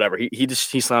 Whatever. He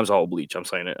slams all of Bleach. I'm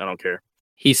saying it. I don't care.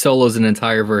 He solos an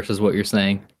entire verse, is what you're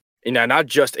saying. And not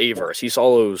just a verse. He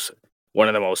solos one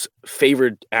of the most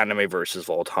favorite anime verses of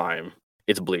all time.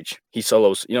 It's Bleach. He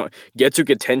solos.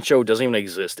 Getsuga Tensho doesn't even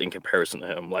exist in comparison to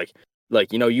him. Like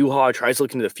Yuha tries to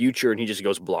look into the future and he just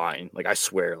goes blind. Like I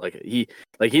swear, he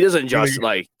doesn't just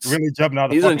really jumping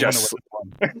out the fucking window with this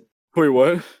one. Wait,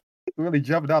 what? Really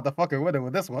jumping out the fucking window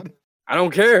with this one. I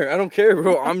don't care,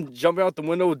 bro. I'm jumping out the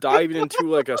window, diving into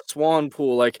like a swan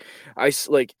pool.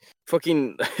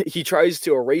 Fucking. He tries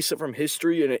to erase it from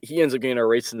history, and he ends up getting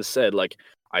erased instead. Like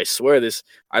I swear,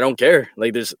 I don't care.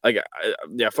 Like this,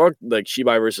 fuck, like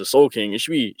Shibai versus Soul King. It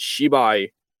should be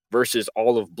Shibai versus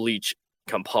all of Bleach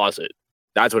composite.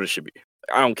 That's what it should be.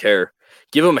 I don't care.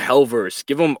 Give him Hellverse.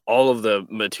 Give him all of the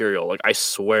material. Like I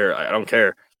swear, I don't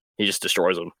care. He just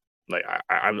destroys them. Like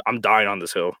I'm dying on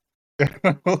this hill.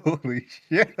 Holy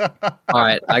shit! All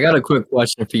right, I got a quick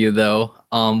question for you though.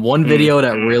 One video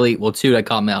that really, two that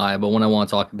caught my eye, but one I want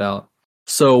to talk about.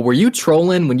 So, were you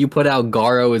trolling when you put out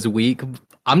Garo is weak?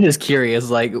 I'm just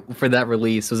curious, like for that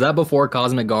release, was that before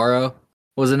Cosmic Garo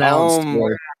was announced?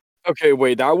 Okay,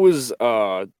 wait, that was.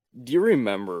 Do you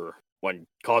remember when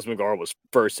Cosmic Garo was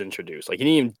first introduced? Like he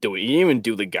didn't even do it. He didn't even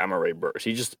do the Gamma Ray burst.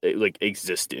 He just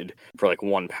existed for like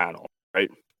one panel, right?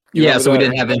 So we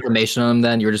didn't have information on him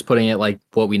then. You were just putting it like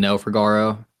what we know for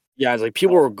Garo. Yeah, it's like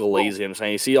people were glazing him,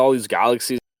 saying, "You see all these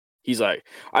galaxies." He's like,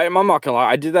 I'm not gonna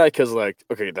lie, I did that because like,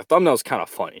 okay, the thumbnail's kind of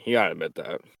funny. You gotta admit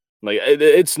that. Like,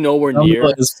 it's nowhere near.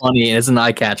 It's funny and it's an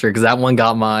eye catcher because that one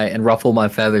got and ruffled my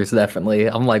feathers. Definitely,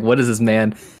 I'm like, what is this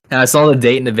man? And I saw the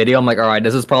date in the video. I'm like, all right,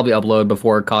 this is probably uploaded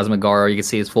before Cosmic Garo. You can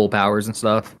see his full powers and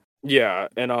stuff. Yeah,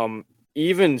 and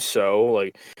even so,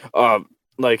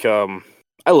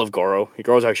 I love Goro.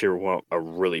 Goro's actually a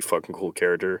really fucking cool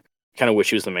character. Kind of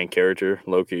wish he was the main character,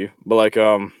 Loki. But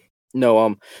that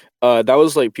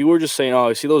was like people were just saying, "Oh,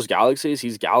 you see those galaxies?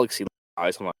 He's galaxy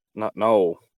eyes." I'm like,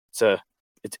 no,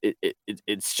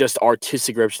 it's just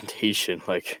artistic representation.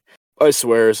 Like, I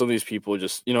swear, some of these people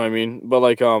just, you know what I mean.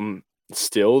 But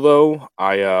still though,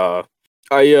 I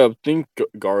think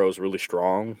Garo's really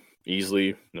strong,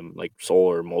 easily, like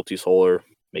solar, multi-solar.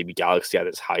 Maybe Galaxy at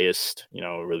its highest, it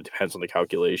really depends on the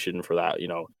calculation for that,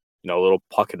 a little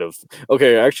pocket of.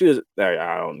 Okay, actually,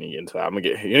 I don't need to get into that.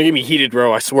 You're gonna get me heated,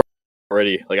 bro. I swear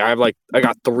already. Like I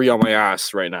got 3 on my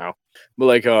ass right now.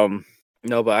 But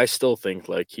no, but I still think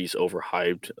he's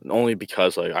overhyped, only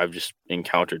because I've just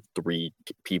encountered 3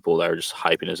 people that are just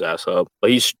hyping his ass up.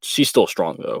 But he's still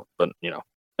strong though. But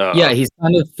yeah, he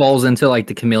kind of falls into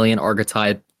the chameleon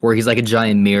archetype where he's like a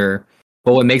giant mirror.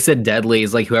 But what makes it deadly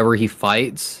is whoever he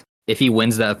fights, if he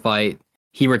wins that fight,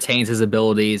 he retains his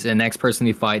abilities, and the next person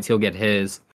he fights, he'll get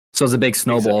his. So it's a big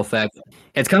snowball effect.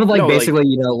 It's kind of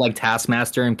basically,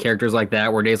 Taskmaster and characters like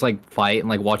that, where they just fight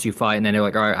and watch you fight, and then they're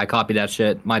like, all right, I copied that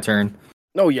shit, my turn.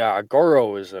 No, yeah,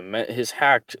 Goro is his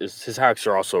hacks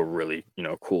are also really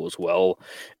cool as well.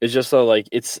 It's just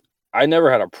I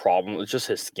never had a problem. It's just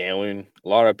his scaling. A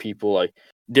lot of people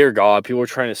dear God, people are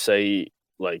trying to say.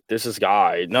 This is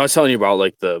guy. Now I was telling you about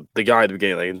the guy at the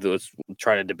beginning, was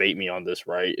trying to debate me on this,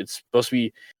 right? It's supposed to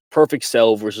be perfect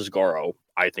Cell versus Garo.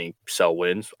 I think Cell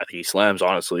wins. I think he slams,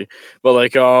 honestly.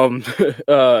 But this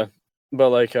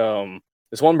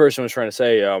one person was trying to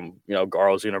say,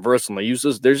 Garo's universal. And they use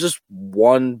this. There's just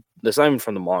one. That's not even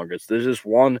from the manga. There's just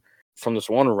one from this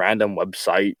one random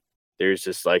website. There's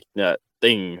this that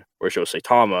thing where it shows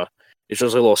Saitama. It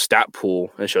shows a little stat pool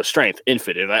and it shows strength,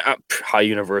 infinite, high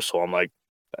universal. I'm like.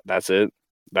 That's it.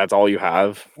 That's all you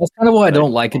have. That's kind of what I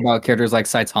don't like about characters like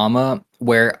Saitama,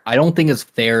 where I don't think it's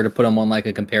fair to put him on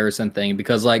a comparison thing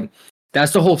because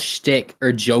that's the whole shtick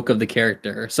or joke of the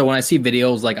character. So when I see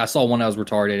videos, I saw one that was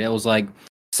retarded. It was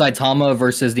Saitama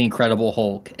versus the Incredible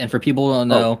Hulk, and for people who don't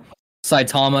know,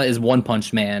 Saitama is One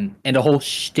Punch Man, and the whole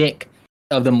shtick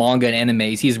of the manga and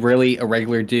animes, he's really a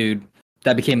regular dude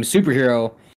that became a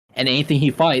superhero, and anything he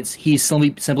fights, he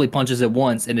simply punches it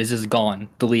once and it's just gone,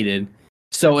 deleted.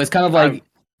 So it's kind of like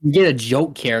you get a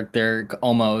joke character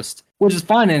almost, which is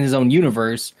fine in his own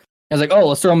universe. I was like, oh,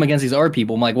 let's throw him against these other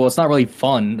people. I'm like, well, it's not really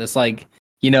fun. It's like,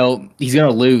 he's gonna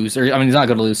lose, or I mean, he's not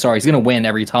gonna lose. Sorry, he's gonna win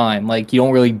every time. Like, you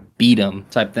don't really beat him,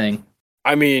 type thing.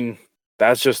 I mean,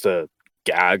 that's just a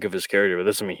gag of his character, but that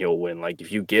doesn't mean he'll win. Like,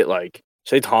 if you get like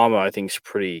Saitama, I think is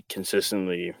pretty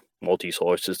consistently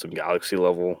multi-solar system galaxy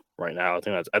level right now. I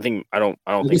don't think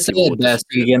people would best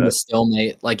if you get him a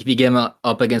stalemate. Like, if you get him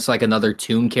up against like another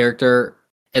Toon character,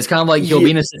 it's kind of like he'll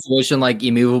be in a situation like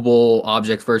immovable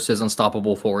object versus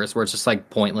unstoppable force, where it's just like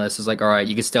pointless. It's like, all right,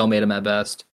 you can stalemate him at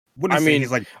best. Wouldn't say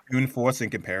he's like Toon Force in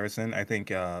comparison. I think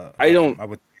I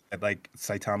would say that like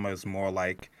Saitama is more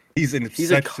like he's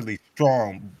essentially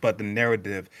strong, but the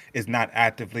narrative is not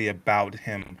actively about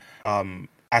him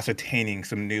ascertaining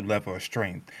some new level of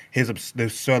strength. The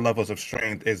certain levels of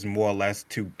strength is more or less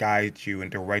to guide you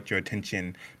and direct your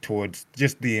attention towards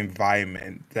just the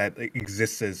environment that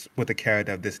exists with a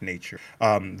character of this nature.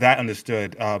 That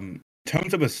understood. In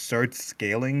terms of assert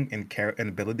scaling and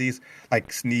abilities,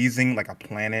 like sneezing like a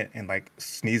planet and like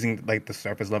sneezing like the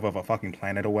surface level of a fucking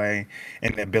planet away,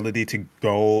 and the ability to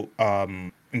go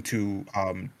into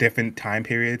different time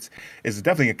periods is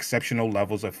definitely exceptional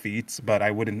levels of feats. But I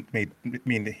wouldn't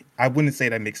say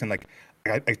that makes him like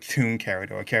a Toon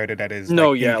character, or a character that is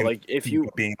like if you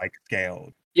being like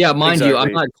scaled. Yeah, mind you,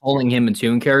 I'm not calling him a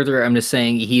Toon character. I'm just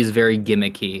saying he's very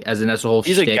gimmicky, as in that's the whole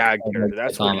he's a gag character.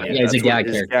 That's what he is. Yeah, he's a gag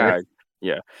character.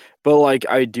 Yeah, but like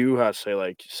I do have to say,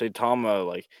 like Saitama,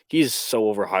 like he's so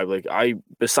overhyped. Like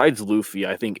besides Luffy,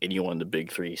 I think anyone in the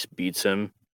big three beats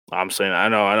him. I'm saying I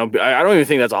don't even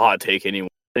think that's a hot take anymore.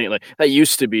 Like that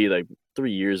used to be like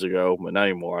 3 years ago, but not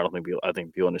anymore. I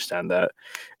think people understand that.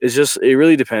 It's just it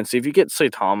really depends. If you get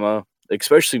Saitama,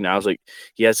 especially now, it's like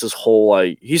he has this whole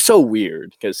like he's so weird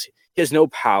because he has no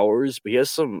powers, but he has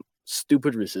some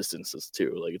stupid resistances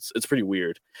too. Like it's pretty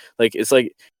weird. Like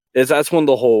that's when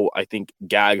the whole I think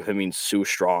gag of him being so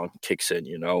strong kicks in,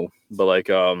 But like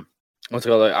what's it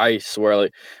called? Like, I swear,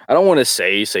 like I don't want to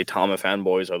say Saitama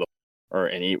fanboys or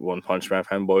any One Punch Man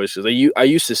fanboys because I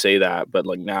used to say that, but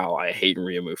like now I hate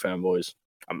Ryumu fanboys.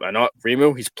 I'm not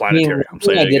Ryumu. He's planetary. I'm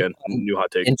saying it again. New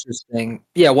hot take. Interesting.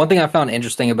 Yeah, one thing I found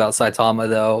interesting about Saitama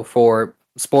though, for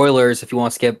spoilers, if you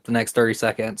want to skip the next 30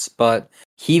 seconds, but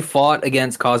he fought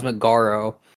against Cosmic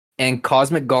Garo, and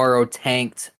Cosmic Garo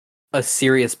tanked a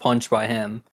serious punch by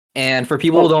him. And for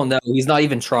people who don't know, he's not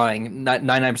even trying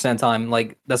 99% of the time.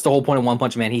 Like, that's the whole point of One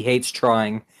Punch Man. He hates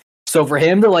trying. So for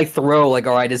him to like throw like,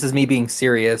 all right, this is me being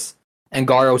serious, and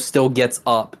Garo still gets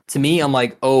up, to me, I'm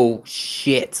like, oh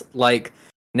shit. Like,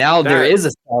 now there is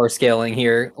a power scaling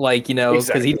here, like,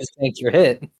 because he just tanked your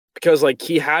hit. Because like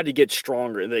he had to get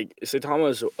stronger. Like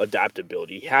Saitama's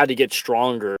adaptability, he had to get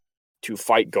stronger to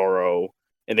fight Garo,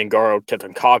 and then Garo kept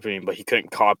on copying, but he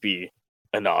couldn't copy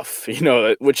enough,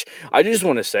 which I just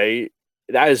want to say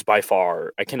that is by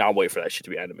far, I cannot wait for that shit to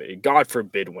be animated. God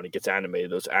forbid when it gets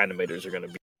animated, those animators are going to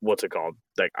be, what's it called?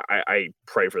 Like, I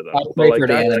pray for them. I pray for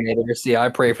the animators. Yeah, I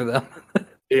pray for them.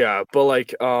 Yeah, but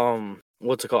like,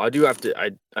 what's it called? I do have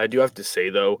to say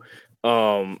though,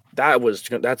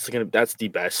 that's the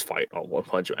best fight on One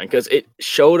Punch Man, because it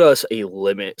showed us a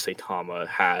limit Saitama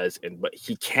has, but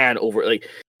he can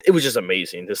it was just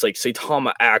amazing. This like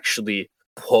Saitama actually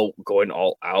quote going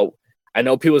all out. I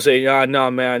know people say, yeah, no,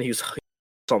 man, he's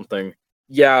something.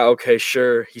 Yeah, okay,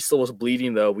 sure. He still was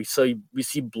bleeding though. We see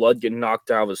blood get knocked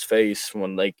out of his face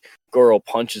when like Goro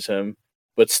punches him,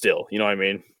 but still, you know what I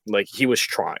mean? Like, he was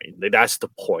trying. Like, that's the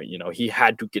point, he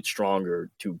had to get stronger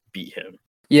to beat him.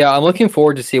 Yeah, I'm looking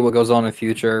forward to see what goes on in the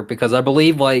future, because I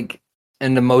believe like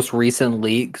in the most recent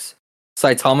leaks,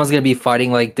 Saitama's gonna be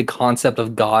fighting like the concept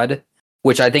of God,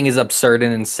 which I think is absurd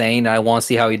and insane. I want to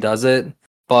see how he does it.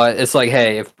 But it's like,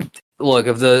 hey, if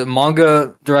the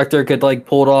manga director could like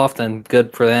pull it off, then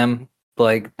good for them.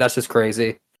 Like, that's just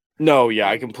crazy. No, yeah,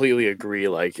 I completely agree.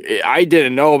 Like, I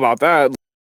didn't know about that,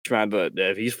 man, but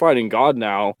if he's fighting God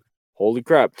now, holy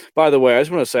crap. By the way, I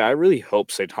just want to say, I really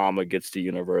hope Saitama gets to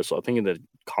Universal. I think in the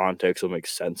context it'll make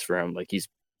sense for him. Like, he's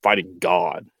fighting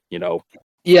God,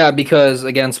 Yeah, because,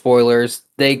 again, spoilers,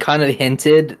 they kind of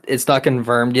hinted, it's not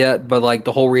confirmed yet, but like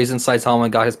the whole reason Saitama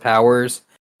got his powers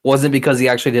wasn't because he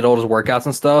actually did all his workouts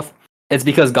and stuff. It's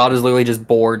because God is literally just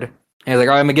bored. And he's like,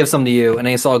 all right, I'm going to give some to you. And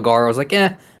then he saw Garo. I was like,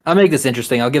 I'll make this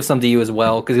interesting. I'll give some to you as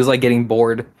well. Because he was like getting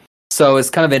bored. So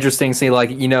it's kind of interesting to see, like,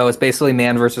 it's basically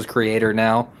man versus creator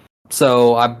now.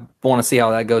 So I want to see how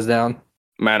that goes down.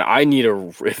 Man, I need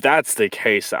a. If that's the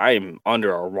case, I am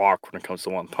under a rock when it comes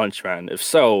to One Punch Man. If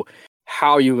so,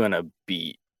 how you gonna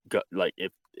beat? Like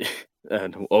if.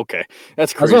 Okay,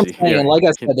 that's That's what I'm crazy. saying. Yeah, And like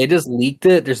I said, they just leaked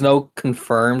it. There's no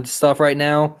confirmed stuff right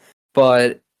now,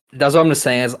 but that's what I'm just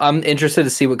saying. Is I'm interested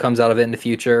to see what comes out of it in the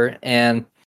future, and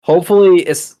hopefully,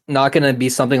 it's not going to be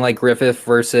something like Griffith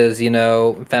versus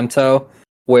Femto,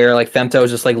 where like Femto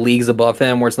is just like leagues above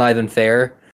him, where it's not even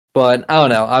fair. But I don't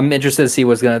know. I'm interested to see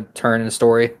what's going to turn in the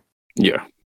story. yeah.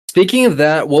 Speaking of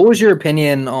that, what was your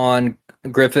opinion on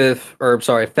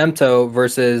Femto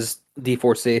versus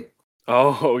D4C?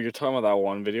 Oh, you're talking about that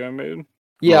one video I made?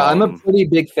 Yeah, I'm a pretty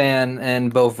big fan in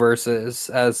both verses,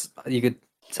 as you could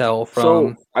tell from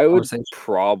So I would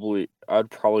conversation. I'd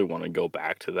probably want to go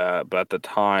back to that, but at the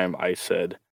time I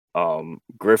said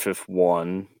Griffith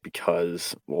won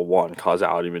because, well, one,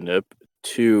 causality manip,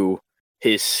 two,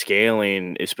 his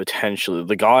scaling is potentially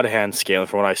the God Hand scaling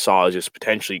from what I saw is just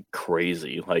potentially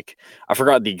crazy. Like I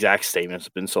forgot the exact statement, it's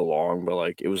been so long, but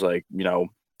like it was like,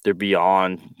 they're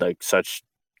beyond like such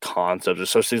concepts or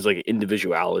such things like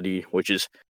individuality,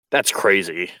 that's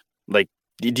crazy. Like,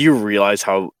 do you realize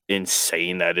how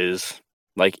insane that is?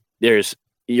 Like,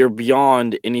 you're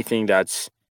beyond anything that's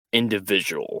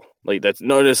individual. Like that's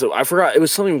no, I forgot. It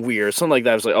was something weird, something like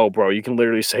that. I was like, oh, bro, you can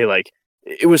literally say like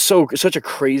it was such a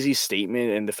crazy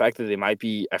statement, and the fact that they might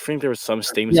be. I think there was some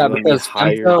statements Yeah, that might be because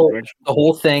higher. the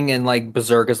whole thing in like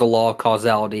Berserk is the law of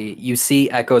causality. You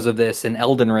see echoes of this in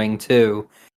Elden Ring too,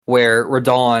 where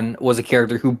Radon was a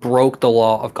character who broke the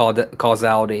law of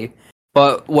causality.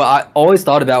 But what I always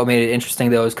thought about what made it interesting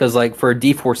though is because like for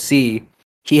D4C,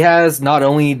 he has not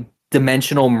only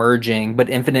dimensional merging but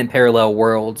infinite parallel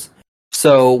worlds.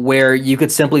 So where you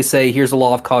could simply say, "Here's the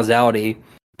law of causality."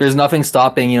 There's nothing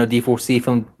stopping D4C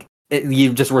from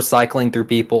you just recycling through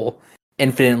people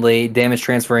infinitely, damage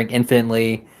transferring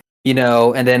infinitely,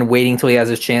 and then waiting till he has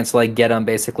his chance to like get him.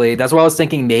 Basically, that's what I was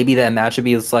thinking. Maybe that match would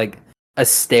be like a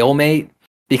stalemate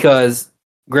because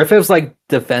Griffith's like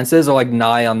defenses are like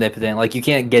nigh omnipotent. Like you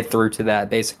can't get through to that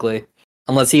basically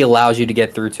unless he allows you to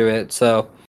get through to it. So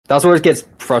that's where it gets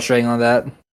frustrating on that.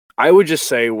 I would just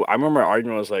say I remember my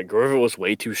argument was like Griffith was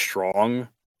way too strong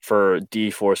for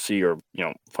D4C or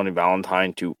Funny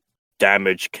Valentine to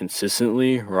damage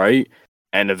consistently, right?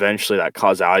 And eventually that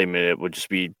causality minute would just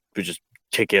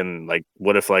kick in. Like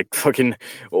what if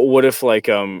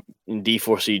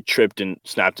D4C tripped and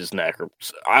snapped his neck, or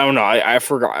I don't know. I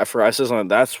forgot. I said something.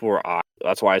 That's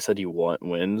why I said he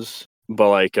wins. But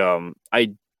like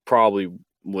I probably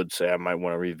would say I might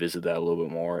want to revisit that a little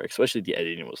bit more, especially the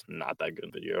editing was not that good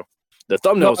in video. The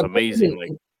thumbnail was amazing.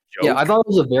 Like, yeah, I thought it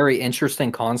was a very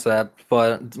interesting concept,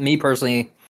 but me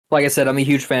personally, like I said, I'm a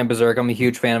huge fan of Berserk. I'm a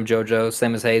huge fan of JoJo,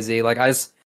 same as Hazy. Like I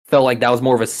just felt like that was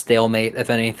more of a stalemate, if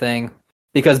anything,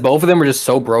 because both of them were just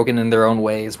so broken in their own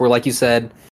ways. Where, like you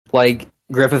said, like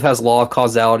Griffith has law of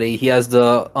causality. He has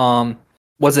the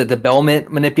the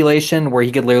Belmont manipulation, where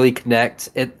he could literally connect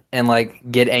it and like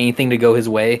get anything to go his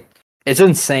way. It's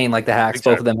insane, like the hacks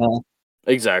both of them have.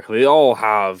 Exactly. They all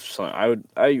have some.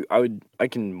 I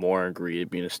can more agree it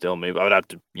being a stalemate. But I would have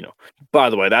to, By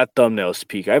the way, that thumbnail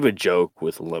speak. I have a joke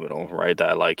with Liminal, right?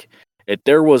 That like, if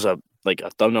there was a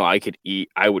thumbnail I could eat,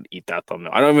 I would eat that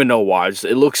thumbnail. I don't even know why.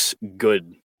 It looks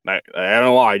good. I don't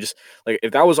know why. Just like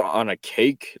if that was on a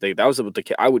cake, like that was with the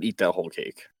cake, I would eat that whole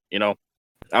cake. I don't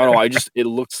know. It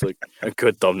looks like a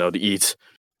good thumbnail to eat.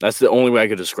 That's the only way I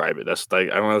could describe it. That's like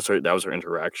I don't know. That was our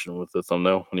interaction with the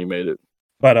thumbnail when he made it.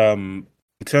 But in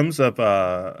terms of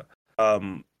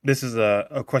this is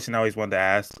a question I always wanted to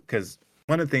ask, because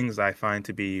one of the things I find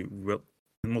to be the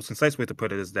most concise way to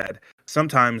put it is that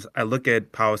sometimes I look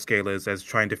at power scalers as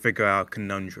trying to figure out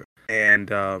conundrum. And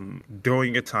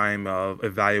during your time of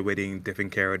evaluating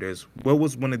different characters, what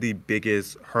was one of the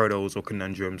biggest hurdles or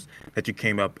conundrums that you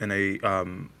came up in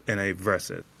a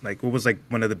versus? Like, what was like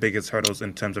one of the biggest hurdles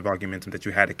in terms of argumentum that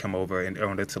you had to come over in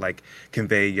order to like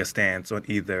convey your stance on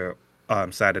either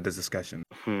side of this discussion?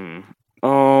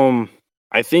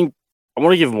 I think I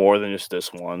want to give more than just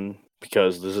this one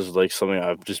because this is like something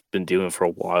I've just been doing for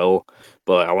a while,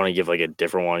 but I want to give like a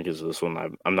different one because this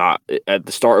one I'm not at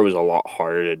the start it was a lot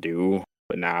harder to do,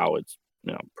 but now it's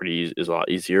is a lot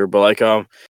easier. But like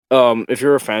if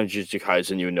you're a fan of Jujutsu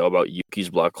Kaisen, you know about Yuki's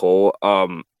black hole.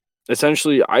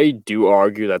 Essentially I do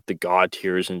argue that the god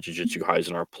tiers in Jujutsu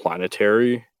Kaisen are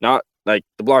planetary, not like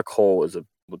the black hole is a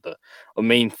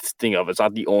main thing of it. It's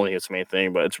not the only it's main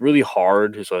thing, but it's really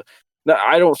hard.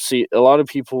 I don't see a lot of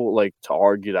people like to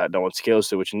argue that no one scales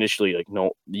to, which initially like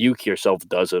no Yuki herself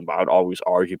doesn't, but I would always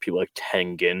argue people like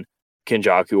Tengen,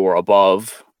 Kinjaku or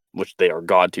above, which they are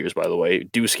god tiers by the way,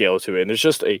 do scale to it. And it's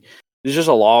just there's just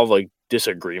a lot of like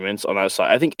disagreements on that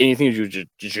side. I think anything Jujutsu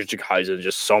Kaisen is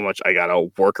just so much I gotta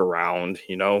work around,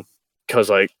 because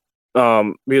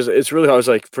because it's really hard. It's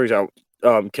like, for example,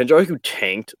 Kenjaku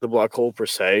tanked the black hole per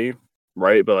se,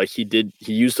 right? But like he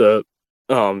used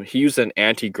an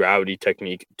anti-gravity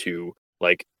technique to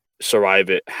like survive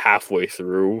it halfway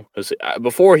through. Because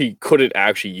before he couldn't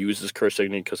actually use this curse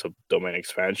technique because of domain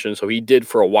expansion, so he did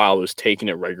for a while, was taking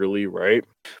it regularly, right?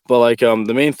 But like the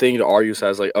main thing to argue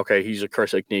says like, okay, he's a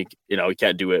curse technique, he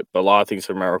can't do it. But a lot of things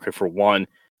from okay, for one,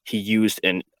 he used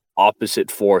an opposite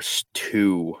force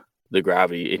to the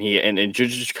gravity, and in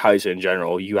Jujutsu Kaisen in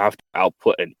general, you have to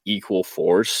output an equal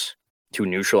force to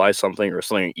neutralize something or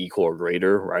something equal or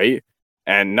greater, right?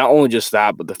 And not only just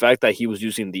that, but the fact that he was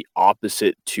using the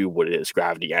opposite to what it is,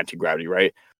 gravity, anti-gravity,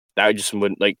 right? That just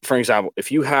wouldn't, like, for example, if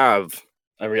you have,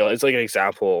 I realize it's like an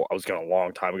example I was going a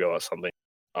long time ago about something.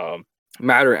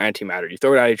 Matter and antimatter. You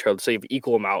throw it at each other, say if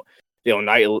equal amount, they'll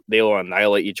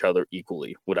annihilate each other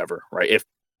equally, whatever, right? If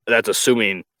that's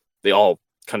assuming they all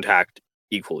contact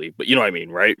equally, but you know what I mean,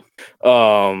 right?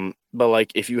 But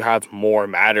like if you have more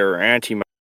matter or antimatter,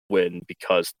 win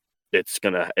because it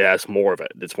has more of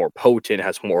it. It's more potent,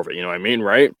 has more of it. You know what I mean,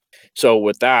 right? So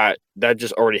with that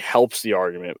just already helps the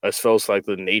argument, as well as like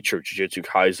the nature of Jujutsu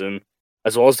Kaisen,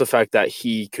 as well as the fact that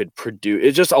he could produce.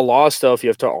 It's just a lot of stuff you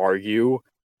have to argue,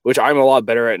 which I'm a lot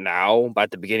better at now. But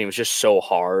at the beginning, it was just so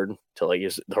hard to like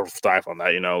just thrive on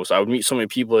that, So I would meet so many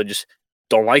people that just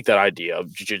don't like that idea of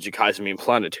Jujutsu Kaisen being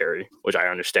planetary, which I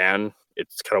understand.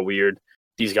 It's kind of weird.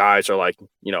 These guys are like,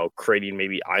 creating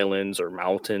maybe islands or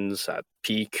mountains at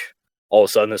peak. All of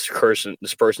a sudden, this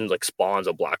person like spawns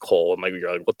a black hole, and like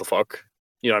you're like, what the fuck?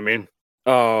 You know what I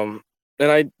mean?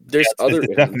 And there's other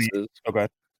instances. Okay.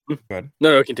 Good.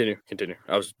 No, continue.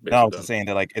 I was just saying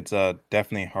that like it's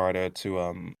definitely harder to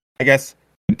I guess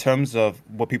in terms of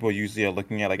what people usually are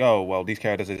looking at, like, oh well, these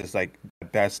characters are just like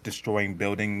that's destroying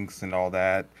buildings and all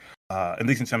that. At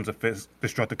least in terms of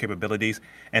destructive capabilities,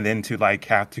 and then to like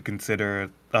have to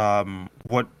consider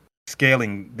what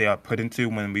scaling they are put into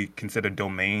when we consider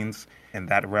domains in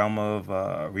that realm of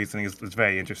reasoning is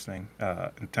very interesting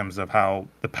in terms of how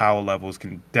the power levels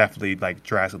can definitely like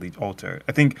drastically alter.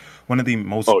 I think one of the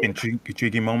most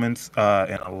intriguing moments in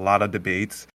a lot of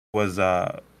debates was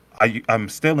I'm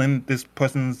still in this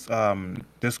person's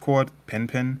Discord,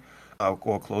 Pin, or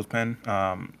Clothespin,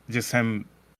 just him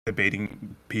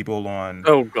debating people on.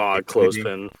 Oh God,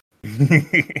 Clothespin.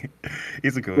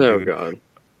 He's a cool dude. Oh God.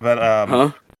 But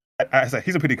I said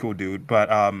he's a pretty cool dude. But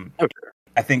okay.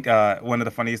 I think one of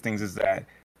the funniest things is that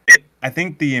I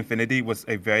think the Infinity was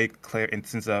a very clear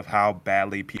instance of how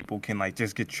badly people can like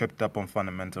just get tripped up on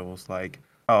fundamentals. Like,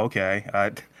 oh, okay,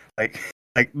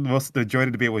 like most of the majority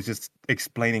of the debate was just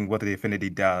explaining what the Infinity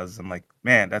does. I'm like,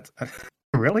 man, that's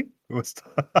really this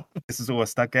is what we're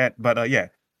stuck at. But yeah,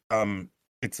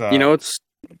 it's it's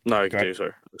no, I can do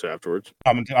so afterwards.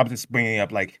 I'm just bringing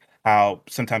up like how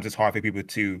sometimes it's hard for people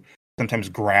to sometimes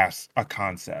grasp a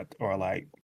concept or like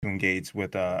to engage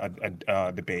with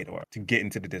a debate or to get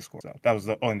into the discourse. So that was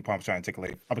the only point I was trying to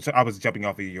articulate. I was jumping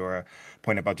off of your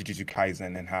point about Jujutsu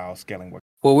Kaisen and how scaling works.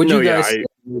 Well, would you guys say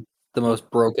the most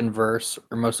broken verse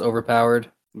or most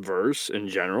overpowered verse in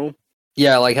general?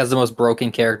 Yeah, like has the most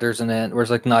broken characters in it, where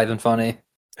it's like not even funny.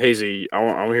 Hazy, I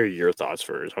want to hear your thoughts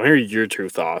first. I want to hear your two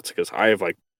thoughts because I have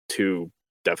like two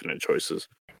definite choices.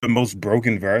 The most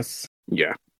broken verse?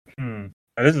 Yeah.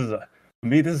 This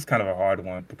is kind of a hard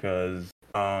one because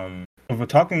if we're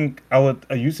talking, I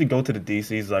usually go to the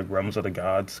DC's like Realms of the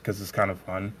Gods because it's kind of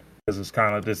fun. Because it's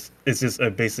kind of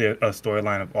basically a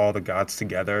storyline of all the gods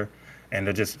together, and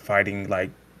they're just fighting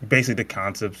like basically the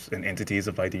concepts and entities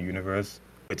of like the universe,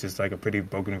 which is like a pretty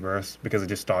broken verse because it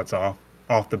just starts off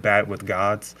the bat with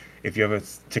gods. If you ever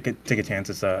take a chance,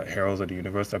 it's Heroes of the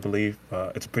Universe, I believe.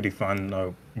 It's a pretty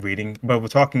fun reading. But we're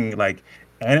talking like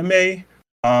anime.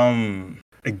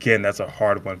 Again, that's a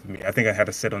hard one for me. I think I had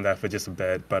to sit on that for just a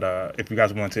bit. But if you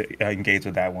guys want to engage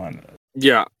with that one.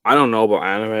 Yeah, I don't know about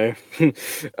anime.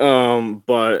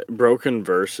 But broken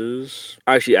verses.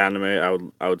 Actually,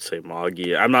 anime, I would say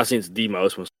Magi. I'm not saying it's the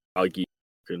most Magi,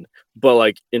 but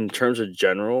like in terms of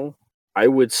general, I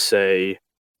would say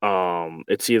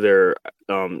it's either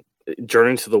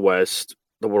Journey to the West,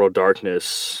 The World of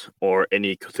Darkness, or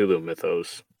any Cthulhu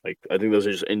mythos. Like I think those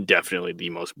are just indefinitely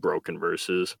the most broken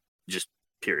verses. Just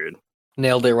period.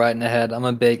 Nailed it right in the head. I'm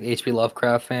a big H.P.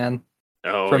 Lovecraft fan.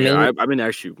 Oh yeah, I mean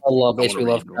actually, I love H.P.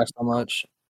 Lovecraft so much.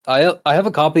 I have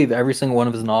a copy of every single one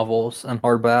of his novels and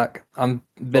hardback. I'm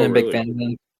been a big fan of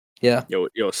him. Yeah.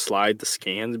 Yo, slide the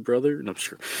scans, brother. And I'm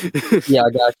sure. Yeah, I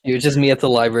got you. It's just me at the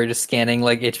library just scanning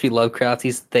like H.P. Lovecraft,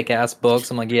 these thick ass books.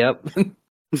 I'm like, yep.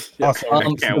 Also, I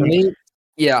like, can't For wait. me,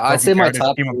 yeah, I'd say my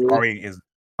top three. Kimogari is.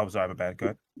 I'm sorry, my bad. Go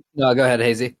ahead. No, go ahead,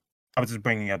 Hazy. I was just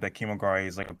bringing up that Kimogari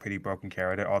is like a pretty broken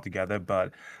character altogether,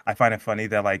 but I find it funny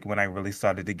that like when I really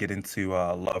started to get into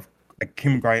love, like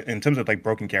Kimogari in terms of like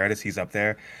broken characters, he's up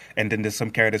there, and then there's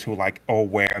some characters who like are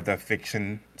aware of the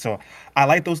fiction. So I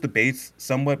like those debates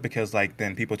somewhat because like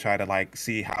then people try to like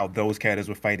see how those characters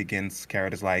would fight against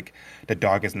characters like the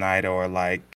Darkest Knight or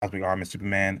like Cosmic Armor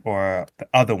Superman or the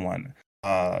other one,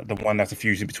 the one that's a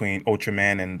fusion between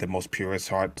Ultraman and the most purest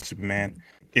heart Superman.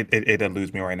 It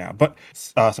eludes me right now. But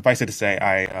suffice it to say,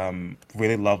 I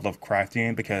really love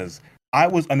Lovecraftian because I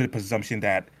was under the presumption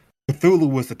that Cthulhu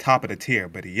was the top of the tier,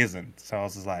 but he isn't. So I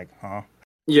was just like, huh?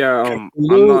 Yeah, I'm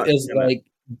Cthulhu not is gonna. like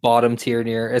bottom tier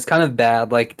near. It's kind of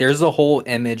bad. Like there's a whole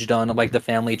image done of like the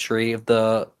family tree of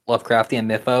the Lovecraftian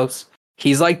mythos.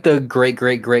 He's like the great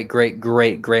great great great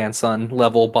great grandson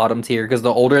level bottom tier because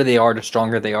the older they are, the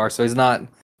stronger they are. So he's not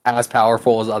as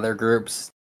powerful as other groups,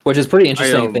 which is pretty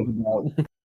interesting to think about.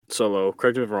 Solo,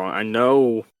 correct me if I'm wrong. I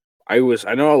know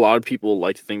a lot of people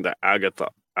like to think that Agatha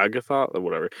or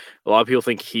whatever. A lot of people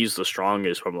think he's the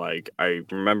strongest. From like, I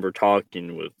remember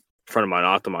talking with a friend of mine,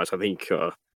 Optimize. I think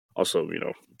also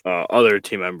other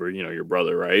team member, your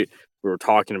brother, right? We were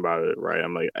talking about it, right?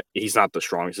 I'm like, he's not the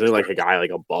strongest. Is there like a guy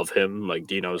like above him? Like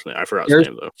Dino's name. I forgot his There's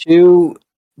name though.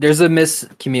 there's a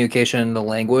miscommunication in the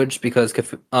language because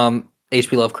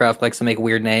H.P. Lovecraft likes to make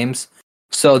weird names.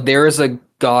 So there is a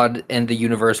god in the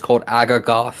universe called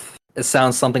Agagoth. It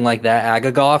sounds something like that,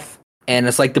 Agagoth, and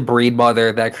it's like the breed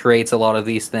mother that creates a lot of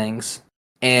these things.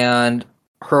 And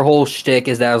her whole shtick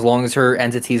is that as long as her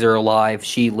entities are alive,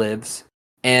 she lives.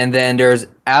 And then there's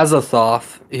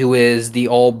Azathoth, who is the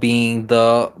all-being,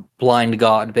 the blind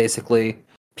god, basically.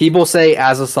 People say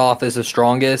Azathoth is the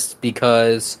strongest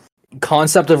because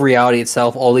concept of reality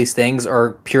itself, all these things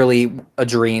are purely a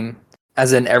dream.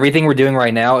 As in everything we're doing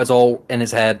right now is all in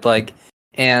his head. Like,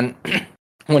 and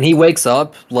when he wakes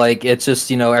up, like it's just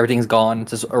everything's gone,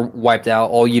 it's just wiped out.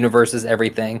 All universes,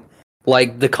 everything.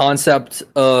 Like the concept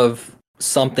of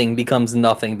something becomes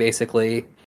nothing. Basically,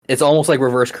 it's almost like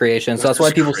reverse creation. So that's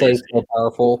why people say it's so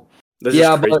powerful. That's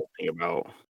Yeah, just crazy but thing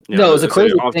about. no, it's a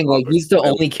crazy off thing. Like topic. he's the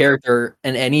only character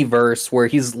in any verse where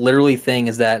he's literally thing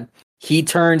is that he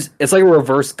turns. It's like a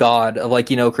reverse god of like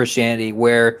Christianity,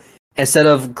 where instead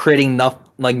of creating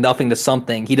nothing to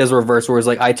something, he does a reverse where it's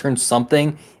like I turn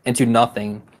something into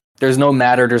nothing. There's no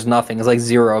matter. There's nothing. It's like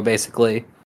zero basically,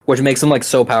 which makes him like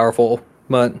so powerful.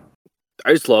 But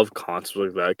I just love concepts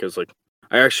like that because like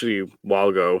I actually a while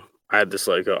ago I had this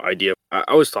like idea. I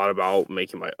always thought about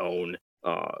making my own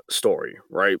story,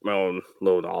 right? My own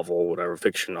little novel, whatever,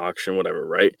 fiction, auction, whatever,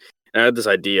 right? And I had this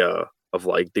idea of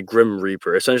like the Grim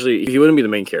Reaper. Essentially, he wouldn't be the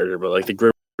main character, but like the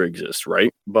Grim Reaper exists, right?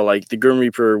 But like the Grim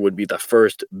Reaper would be the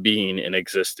first being in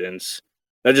existence.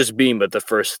 Not just being, but the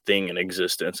first thing in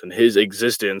existence. And his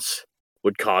existence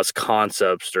would cause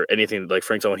concepts or anything. Like,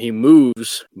 for example, when he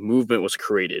moves, movement was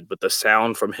created, but the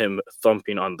sound from him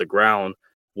thumping on the ground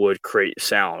would create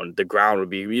sound. The ground would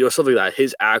be, something like that.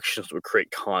 His actions would create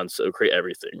concept, would create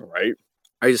everything, right?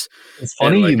 It's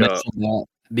funny you mentioned that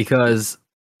because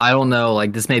I don't know,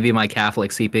 like this may be my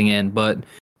Catholic seeping in, but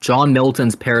John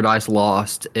Milton's Paradise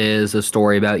Lost is a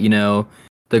story about,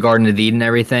 the Garden of Eden and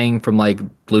everything from like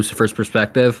Lucifer's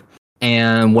perspective.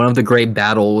 And one of the great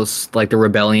battles, like the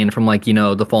rebellion from like,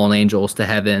 the fallen angels to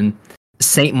heaven,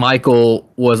 Saint Michael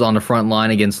was on the front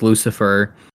line against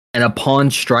Lucifer. And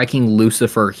upon striking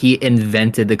Lucifer, he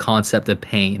invented the concept of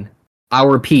pain. I'll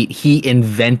repeat, he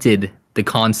invented the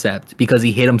concept because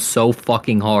he hit him so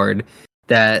fucking hard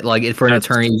that like for an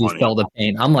eternity you just felt the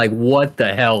pain. I'm like, what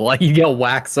the hell? Like you get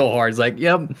whacked so hard. It's like,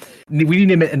 yep, we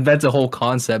need to invent a whole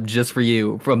concept just for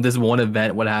you from this one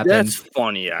event. What happened? That's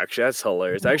funny, actually. That's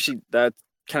hilarious. Actually, that's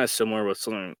kind of similar with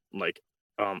something like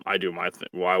I do my thing.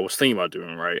 Well, I was thinking about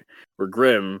doing right for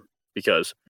Grimm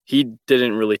because he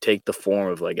didn't really take the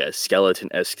form of like a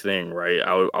skeleton-esque thing, right?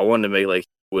 I wanted to make like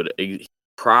would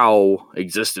prowl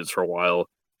existence for a while,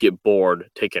 get bored,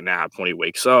 take a nap. When he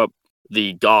wakes up,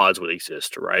 the gods would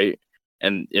exist, right?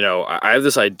 And I have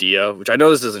this idea, which I know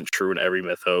this isn't true in every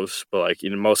mythos, but like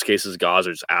in most cases, gods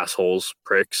are just assholes,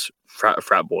 pricks,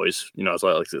 frat boys. That's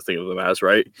what I like to think of them as,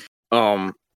 right?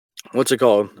 What's it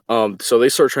called? So they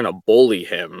start trying to bully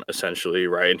him essentially,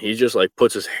 right? And he just like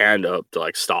puts his hand up to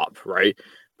like stop, right?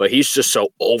 But he's just so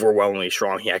overwhelmingly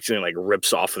strong, he accidentally like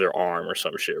rips off their arm or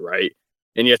some shit, right?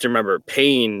 And you have to remember,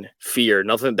 pain, fear,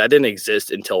 nothing that didn't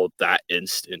exist until that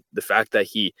instant. The fact that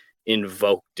he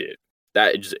invoked it,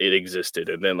 that it existed,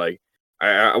 and then like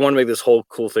I want to make this whole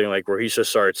cool thing like where he just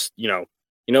starts,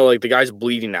 like the guy's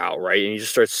bleeding out, right? And he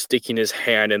just starts sticking his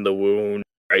hand in the wound,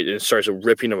 right? And starts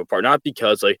ripping him apart. Not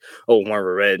because like, oh, want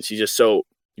revenge. He's just so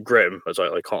grim, as I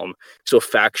like call him, so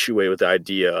infatuated with the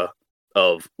idea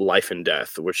of life and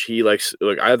death, which he likes.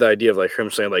 Like I have the idea of like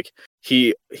him saying like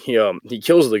he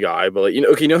kills the guy, but like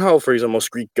okay, you know how for example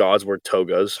most Greek gods wear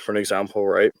togas, for an example,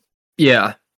 right?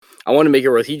 Yeah. I want to make it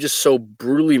where he just so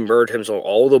brutally murdered him, so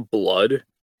all the blood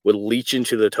would leach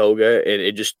into the toga and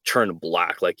it just turned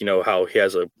black. Like, you know, how he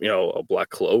has a black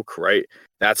cloak, right?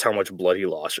 That's how much blood he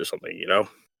lost or something, you know?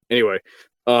 Anyway,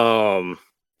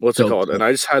 what's it called? And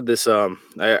I just had this, he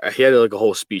had like a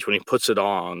whole speech when he puts it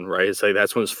on, right? It's like,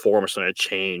 that's when his form is going to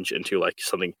change into like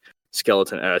something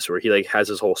skeleton-esque, where he like has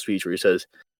his whole speech where he says,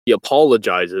 he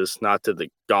apologizes not to the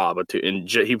god, but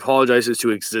he apologizes to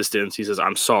existence. He says,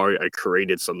 "I'm sorry, I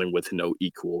created something with no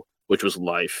equal, which was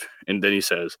life." And then he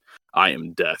says, "I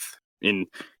am death." And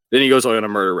then he goes on a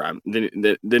murder rap.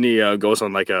 Then he goes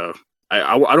on like a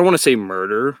I don't want to say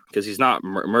murder because he's not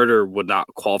murder would not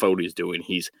qualify what he's doing.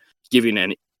 He's giving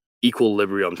an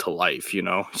equilibrium to life. You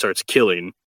know, starts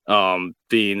killing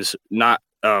beings not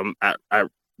at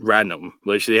random,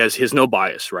 which he has no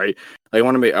bias, right? Like,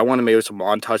 I want to make some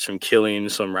montage from killing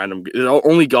some random.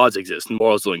 Only gods exist,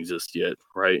 morals don't exist yet,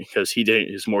 right? Because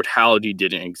his mortality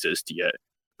didn't exist yet,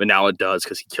 but now it does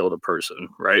because he killed a person,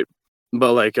 right?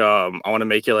 But like, I want to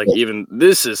make it like even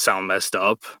this is sound messed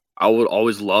up. I would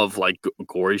always love like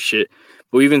gory shit,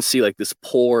 but we even see like this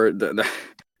poor.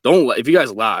 Don't if you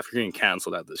guys laugh, you're getting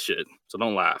canceled at this shit. So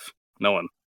don't laugh, no one.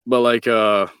 But like,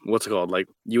 what's it called? Like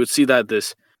you would see that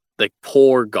this. Like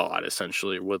poor god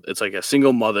essentially it's like a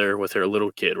single mother with her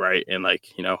little kid, right? And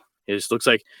like, you know, it just looks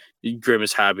like Grim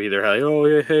is happy. They're like, oh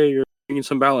yeah, hey, you're bringing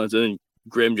some balance, and then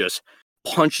Grim just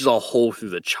punches a hole through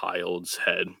the child's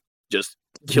head, just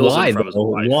kills him from his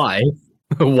life.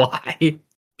 Why?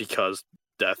 Because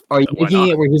death. Are you making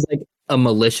it where he's like a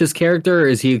malicious character, or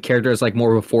is he a character that's like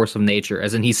more of a force of nature,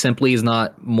 as in he simply is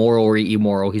not moral or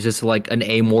immoral, he's just like an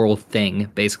amoral thing,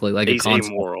 basically, like he's a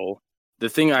concept. Amoral. The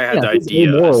thing I had the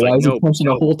idea is like, why is he punching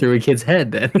a hole through a kid's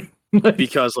head then?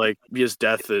 because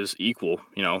death is equal,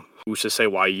 you know. Who's to say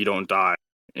why you don't die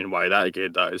and why that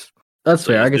kid dies? That's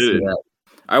fair. I can see that.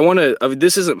 I want to. I mean,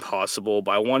 this isn't possible,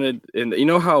 but I wanted, and you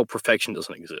know how perfection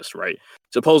doesn't exist, right?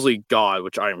 Supposedly God,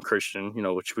 which I am Christian, you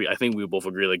know, which I think we both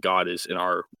agree that God is in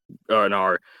our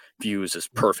views is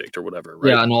perfect or whatever,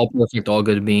 right? Yeah, an all perfect, all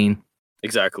good being.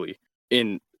 Exactly.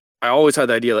 And I always had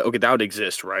the idea that okay, that would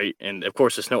exist, right? And of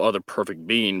course, there's no other perfect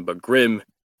being, but Grim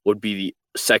would be the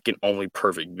second only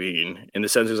perfect being. In the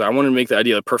sense is, I want to make the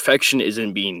idea that perfection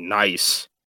isn't being nice.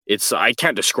 It's I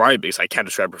can't describe it because I can't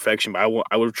describe perfection, but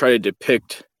I would try to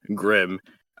depict Grim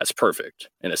as perfect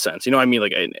in a sense. You know what I mean?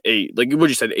 Like like what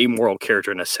you said, amoral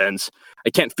character in a sense. I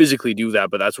can't physically do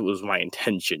that, but that's what was my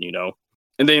intention, you know.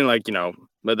 And then like, you know,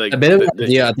 but like a bit of an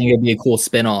idea I think it'd be a cool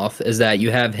spin-off is that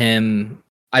you have him,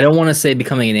 I don't want to say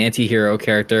becoming an anti-hero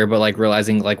character, but like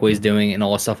realizing like what he's doing and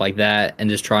all stuff like that and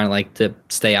just trying like to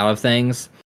stay out of things.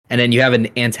 And then you have an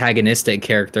antagonistic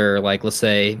character, like let's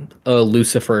say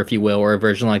Lucifer, if you will, or a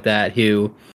version like that,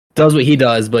 who does what he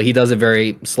does, but he does it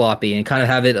very sloppy, and kind of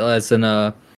have it as an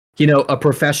a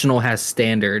professional has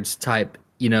standards type,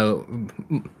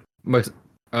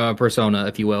 persona,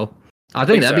 if you will. I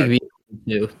think that'd be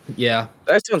new. Yeah,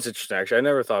 that sounds interesting. Actually, I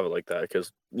never thought of it like that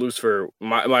because Lucifer,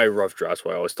 my rough draft,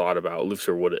 what I always thought about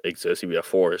Lucifer would exist. He'd be a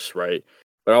force, right?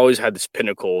 But I always had this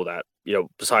pinnacle that, you know,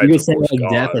 besides you could say like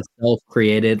death itself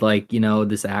created like, you know,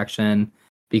 this action,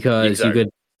 because you could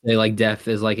say like death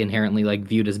is like inherently like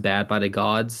viewed as bad by the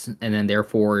gods, and then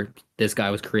therefore this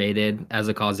guy was created as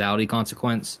a causality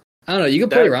consequence. I don't know. You could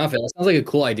play around with it. That sounds like a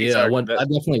cool idea. Exactly. I'd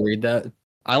definitely read that.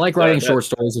 I like writing short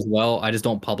stories as well. I just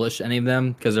don't publish any of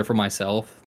them because they're for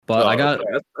myself. But I got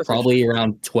probably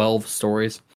around 12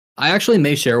 stories. I actually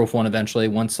may share with one eventually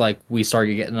once like we start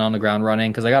getting on the ground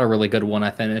running, because I got a really good one I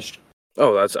finished.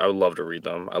 Oh, I would love to read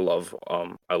them. I love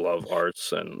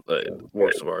arts and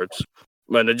works of arts.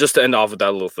 But just to end off with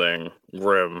that little thing,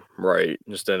 Grim, right?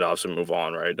 Just to end off and move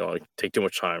on, right? Don't take too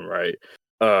much time, right?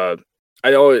 I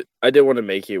did want to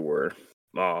make it where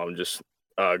just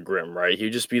Grim, right?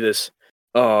 He'd just be this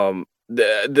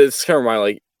this kind of remind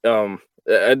like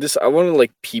I want to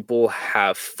like people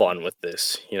have fun with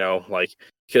this, you know, like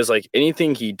because like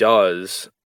anything he does,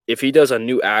 if he does a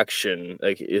new action,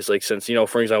 like is like, since, you know,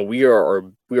 for example, we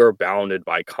are bounded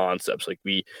by concepts, like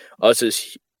us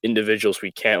as individuals,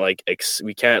 we can't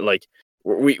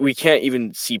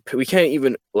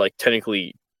even like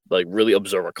technically like really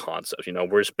observe a concept, you know,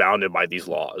 we're just bounded by these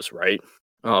laws, right?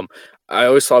 I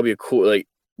always thought it'd be a cool, like,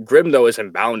 Grim though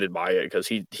isn't bounded by it because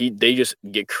they just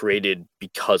get created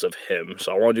because of him.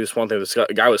 So I want to do this one thing. This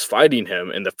guy was fighting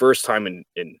him, and the first time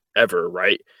in ever,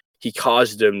 right? he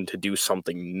caused them to do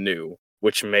something new,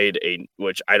 which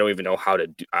I don't even know how to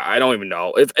do. I don't even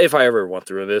know if I ever went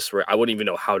through this where I wouldn't even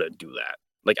know how to do that.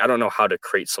 Like, I don't know how to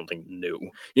create something new.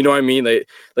 You know what I mean?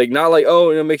 Like not like,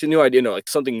 oh, make a new idea. No, like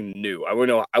something new. I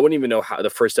wouldn't even know how the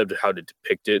first step to how to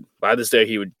depict it. By this day,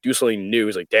 he would do something new.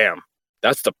 He's like, damn,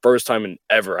 that's the first time in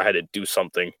ever I had to do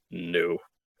something new.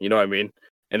 You know what I mean?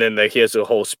 And then he has a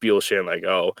whole spiel shit like,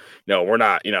 oh, we're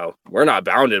not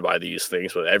bounded by these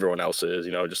things, but everyone else is,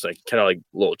 just like kind of like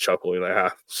a little chuckle,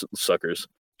 like, suckers,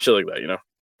 shit like that,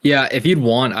 Yeah, if you'd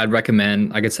want, I'd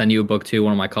recommend, I could send you a book too,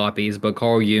 one of my copies, but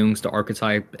Carl Jung's The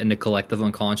Archetype and the Collective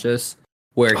Unconscious,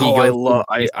 where he goes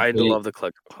I love the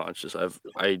Collective Unconscious.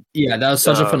 Yeah, that was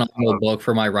such a phenomenal book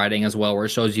for my writing as well, where it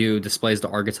shows you displays the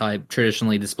archetype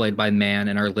traditionally displayed by man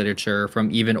in our literature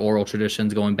from even oral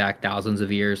traditions going back thousands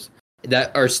of years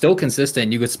that are still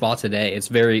consistent. You could spot today. It's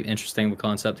very interesting of a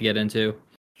concept to get into.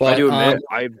 But I do admit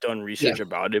I've done research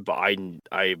about it, but I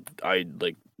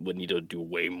like would need to do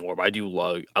way more. But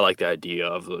I like the idea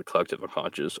of the Collective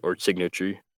Unconscious or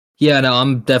signature. Yeah, no,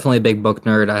 I'm definitely a big book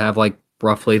nerd. I have like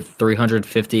roughly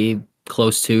 350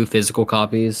 close to physical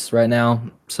copies right now.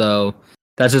 So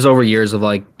that's just over years of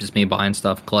like just me buying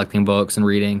stuff, collecting books and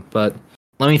reading. But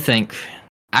let me think.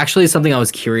 Actually, something I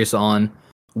was curious on.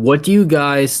 What do you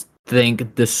guys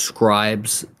think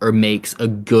describes or makes a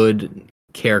good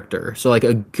character? So like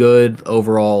a good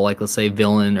overall, like let's say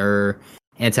villain or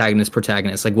antagonist,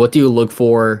 protagonist. Like what do you look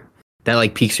for that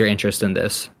like piques your interest in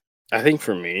this? I think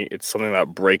for me, it's something that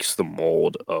breaks the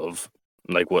mold of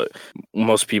like what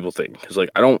most people think. Because like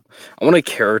I want a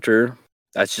character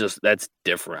that's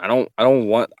different.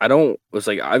 It's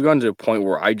like I've gone to a point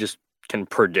where I just can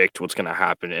predict what's gonna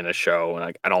happen in a show, and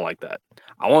like I don't like that.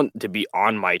 I want to be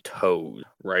on my toes,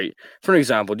 right? For an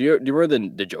example, do you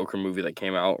remember the Joker movie that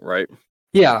came out, right?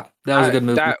 Yeah, that was a good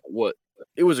movie.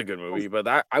 It was a good movie, but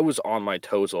that I was on my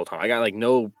toes all the time. I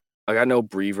got no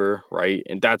breather, right?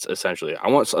 And that's essentially I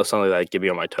want something that can be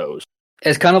on my toes.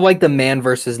 It's kind of like the man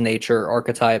versus nature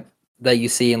archetype that you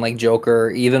see in like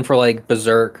Joker, even for like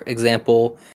Berserk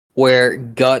example, where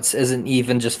Guts isn't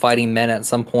even just fighting men at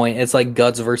some point. It's like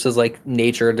Guts versus like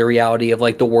nature, the reality of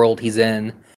like the world he's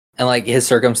in and like his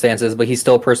circumstances, but he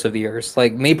still perseveres.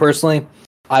 Like me personally,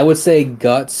 I would say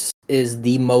Guts is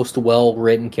the most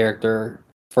well-written character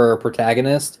for a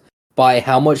protagonist by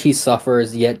how much he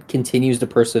suffers yet continues to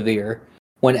persevere.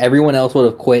 When everyone else would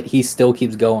have quit, he still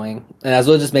keeps going. And that's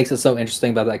what just makes it so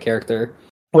interesting about that character.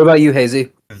 What about you,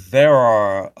 Hazy? There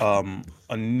are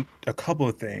a couple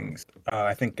of things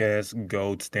I think as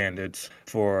gold standards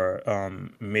for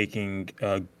making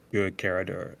a good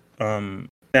character.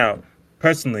 Now,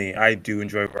 personally, I do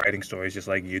enjoy writing stories just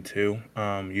like you two.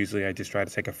 Usually I just try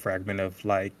to take a fragment of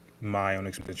like my own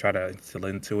experience, try to instill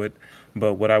into it.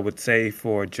 But what I would say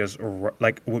for just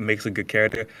like what makes a good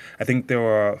character, I think there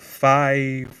are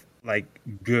 5 like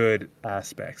good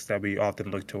aspects that we often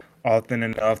look to. Often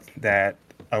enough that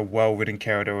a well-written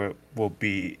character will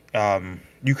be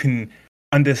you can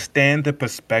understand the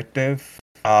perspective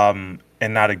and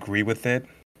not agree with it.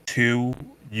 2,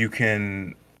 you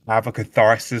can have a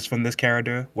catharsis from this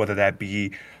character, whether that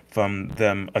be from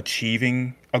them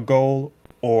achieving a goal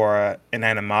or an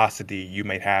animosity you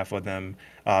may have for them,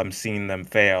 seeing them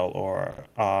fail or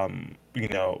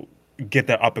get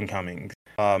their up and coming.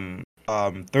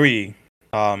 3,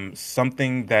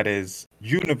 something that is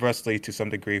universally to some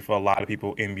degree for a lot of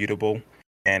people immutable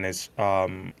and is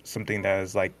something that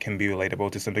is like can be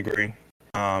relatable to some degree.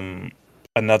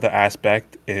 Another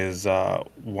aspect is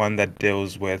one that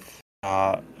deals with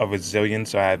a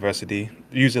resilience or adversity,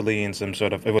 usually in some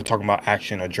sort of, if we're talking about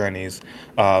action or journeys,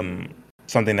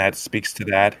 something that speaks to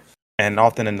that. And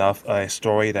often enough, a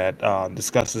story that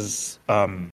discusses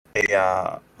a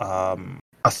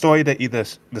story that either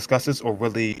discusses or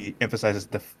really emphasizes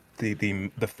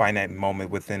the finite moment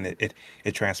within it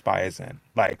transpires in.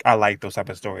 Like I like those type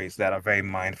of stories that are very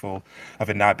mindful of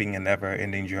it not being a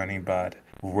never-ending journey, but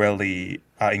really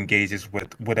engages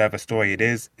with whatever story it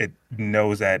is. It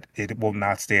knows that it will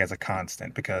not stay as a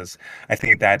constant, because I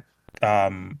think that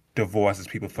divorces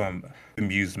people from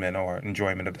amusement or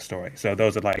enjoyment of the story. So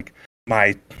those are like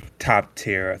my top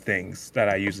tier things that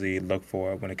I usually look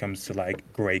for when it comes to like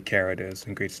great characters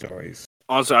and great stories.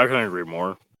 Honestly, I couldn't agree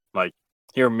more. Like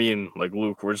here, me and like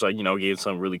Luke, we're just like getting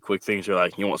some really quick things. You're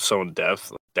like, you want some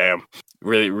depth? Like, damn,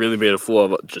 really made a fool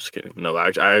of it. Just kidding. No,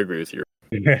 actually, I agree with you.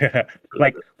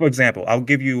 Like, for example, I'll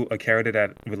give you a character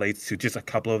that relates to just a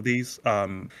couple of these.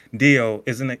 Dio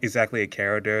isn't exactly a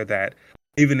character that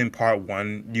even in part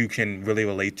one, you can really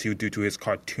relate to due to his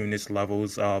cartoonish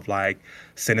levels of like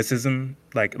cynicism,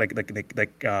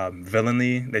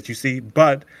 villainy that you see.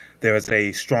 But there is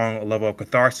a strong level of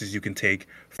catharsis you can take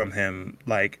from him,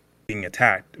 like being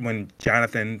attacked. When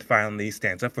Jonathan finally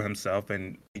stands up for himself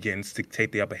and begins to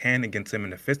take the upper hand against him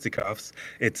in the fisticuffs,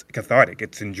 it's cathartic.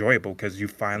 It's enjoyable because you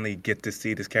finally get to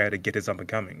see this character get his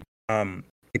unbecoming.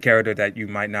 A character that you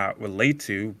might not relate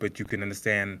to, but you can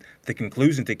understand the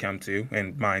conclusion they come to.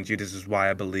 And mind you, this is why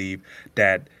I believe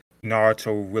that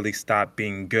Naruto really stopped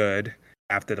being good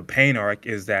after the Pain arc,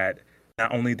 is that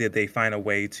not only did they find a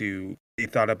way to, he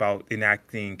thought about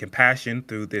enacting compassion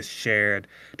through this shared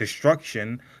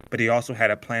destruction, but he also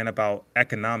had a plan about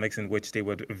economics in which they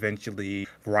would eventually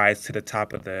rise to the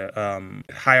top of the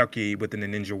hierarchy within the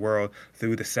ninja world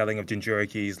through the selling of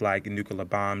jinjurikis like nuclear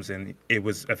bombs. And it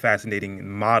was a fascinating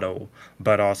model,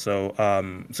 but also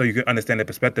so you can understand the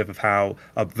perspective of how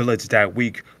a village that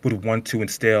weak would want to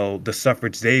instill the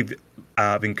suffrage they've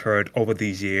incurred over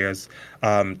these years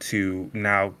to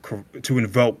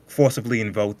forcibly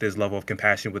invoke this level of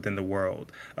compassion within the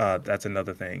world. That's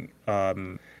another thing.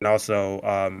 And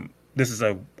also, this is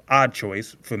a odd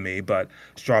choice for me, but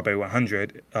Strawberry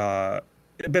 100, a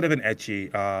bit of an ecchi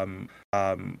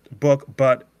book,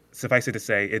 but suffice it to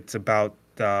say, it's about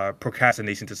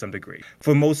procrastination to some degree.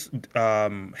 For most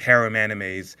harem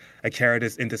animes, a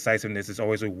character's indecisiveness is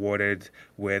always rewarded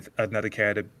with another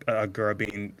character, a girl,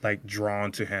 being like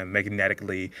drawn to him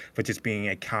magnetically for just being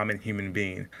a common human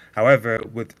being. However,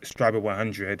 with Strawberry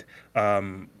 100,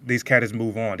 these characters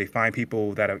move on. They find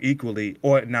people that are equally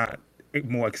or not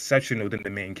more exceptional than the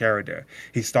main character.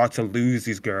 He starts to lose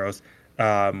these girls,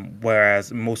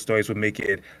 whereas most stories would make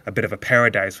it a bit of a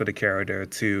paradise for the character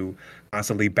to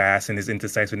constantly bask in his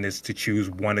indecisiveness to choose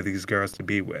one of these girls to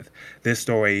be with. This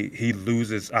story, he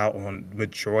loses out on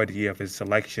majority of his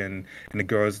selection and the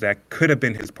girls that could have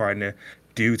been his partner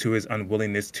due to his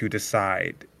unwillingness to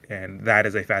decide. And that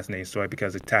is a fascinating story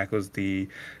because it tackles the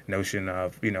notion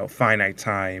of, finite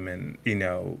time and,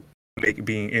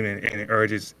 being in, and it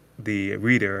urges the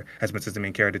reader as much as the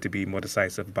main character to be more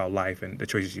decisive about life and the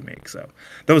choices you make. So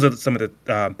those are some of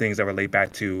the things that relate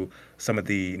back to some of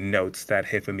the notes that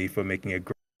hit for me for making a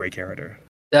great character.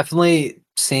 Definitely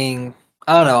seeing,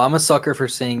 I don't know, I'm a sucker for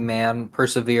seeing man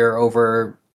persevere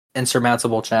over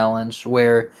insurmountable challenge,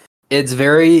 where it's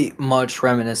very much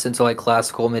reminiscent to like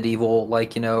classical medieval,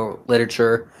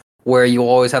 literature, where you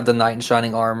always have the knight in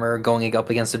shining armor going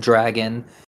up against a dragon.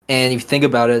 And if you think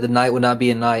about it, the knight would not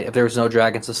be a knight if there was no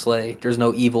dragons to slay. There's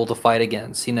no evil to fight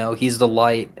against. He's the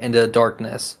light in the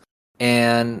darkness.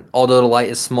 And although the light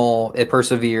is small, it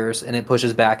perseveres and it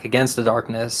pushes back against the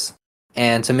darkness.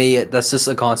 And to me, that's just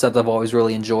a concept I've always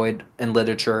really enjoyed in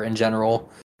literature in general.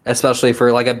 Especially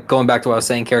for, going back to what I was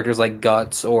saying, characters like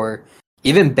Guts or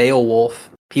even Beowulf.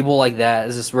 People like that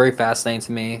is just very fascinating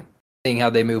to me, seeing how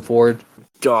they move forward.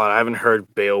 God, I haven't heard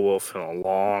Beowulf in a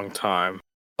long time.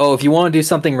 Oh, if you want to do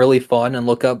something really fun and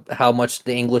look up how much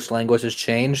the English language has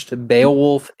changed,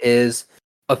 Beowulf is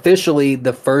officially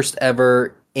the first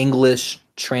ever English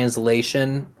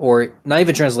translation, or not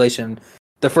even translation,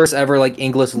 the first ever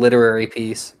English literary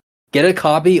piece. Get a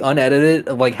copy unedited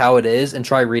of how it is and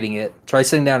try reading it. Try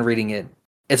sitting down and reading it.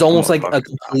 It's almost like a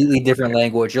completely different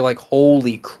language. You're like,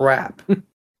 holy crap.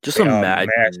 Just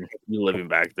imagine you living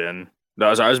back then. No,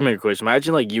 I was making a question.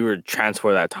 Imagine you were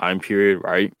transported that time period,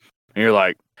 right? And you're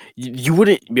like, you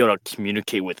wouldn't be able to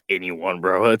communicate with anyone,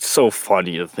 bro. It's so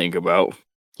funny to think about.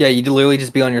 Yeah, you'd literally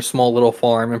just be on your small little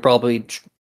farm and probably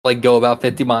go about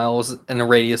 50 miles in a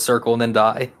radius circle and then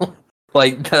die.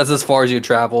 That's as far as you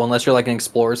travel, unless you're an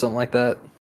explorer or something like that.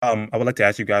 I would like to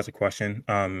ask you guys a question.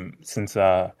 Since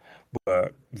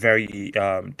we're very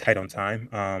tight on time,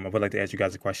 I would like to ask you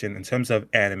guys a question. In terms of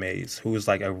animes, who's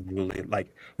a really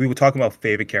we were talking about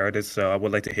favorite characters, so I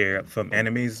would like to hear from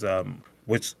animes.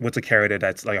 What's a character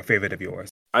that's a favorite of yours?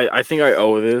 I think I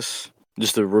owe this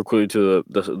just to real quickly to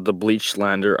the Bleach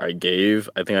slander I gave.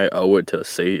 I think I owe it to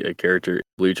say a character in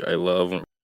Bleach I love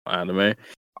anime.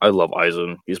 I love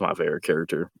Aizen. He's my favorite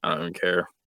character. I don't even care.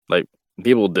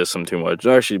 People diss him too much.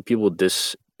 Actually, people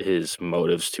diss his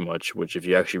motives too much, which if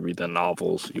you actually read the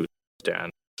novels, you would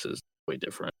understand this is way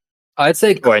different. I'd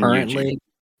say currently...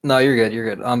 No, you're good.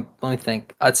 You're good. Let me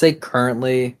think. I'd say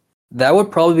currently... That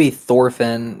would probably be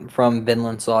Thorfinn from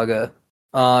Vinland Saga.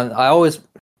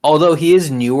 Although he is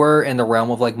newer in the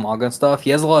realm of manga and stuff, he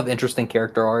has a lot of interesting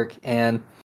character arc, and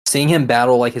seeing him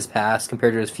battle his past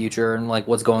compared to his future and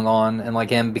what's going on, and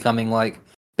him becoming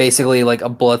basically a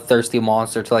bloodthirsty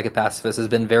monster to a pacifist has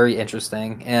been very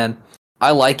interesting. And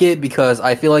I like it because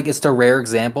I feel it's the rare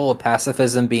example of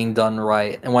pacifism being done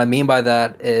right. And what I mean by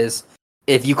that is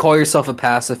if you call yourself a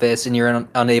pacifist and you're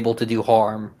unable to do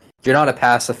harm, you're not a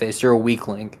pacifist, you're a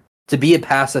weakling. To be a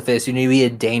pacifist, you need to be a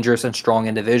dangerous and strong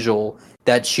individual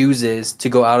that chooses to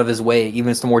go out of his way, even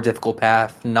if it's the more difficult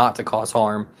path, not to cause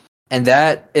harm. And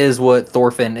that is what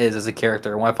Thorfinn is as a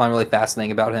character, what I find really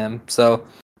fascinating about him. So,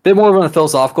 a bit more on the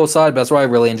philosophical side, but that's why I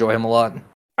really enjoy him a lot.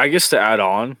 I guess to add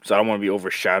on, because I don't want to be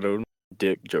overshadowed.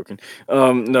 Dick joking.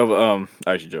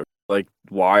 Actually joking. Like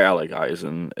why I like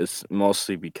Eisen is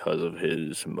mostly because of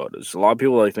his motives. A lot of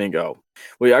people like think, oh,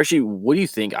 wait, actually, what do you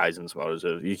think Eisen's motives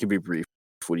is? You can be brief.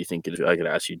 What do you think it is? I could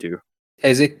ask you to.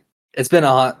 It's been a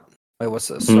hot. Wait, what's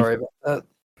this? Sorry about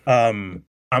that.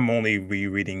 I'm only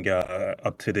rereading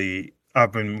up to the.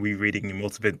 I've been rereading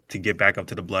most of it to get back up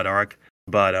to the Blood arc,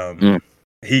 but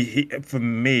he for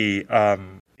me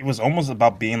it was almost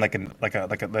about being like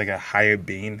a higher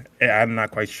being. I'm not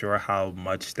quite sure how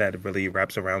much that really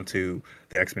wraps around to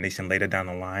the explanation later down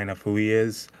the line of who he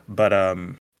is. But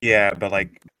yeah, but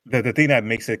like the thing that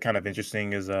makes it kind of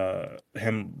interesting is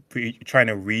him trying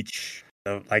to reach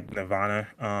like Nirvana.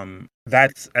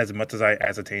 That's as much as I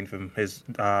ascertained from his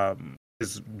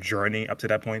journey up to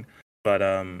that point. But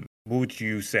what would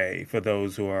you say for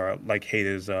those who are like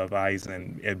haters of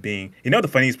Eisen being? You know, the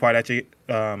funniest part actually.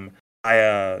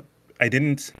 I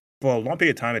didn't for a long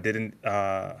period of time.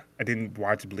 I didn't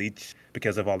watch Bleach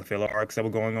because of all the filler arcs that were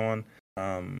going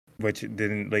on, which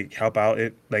didn't like help out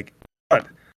it. Like, but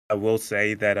I will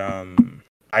say that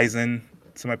Eisen.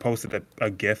 Somebody posted a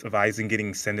GIF of Eisen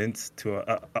getting sentenced to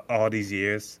all these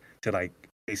years to like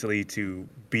basically to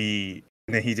be.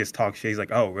 And then he just talks shit. He's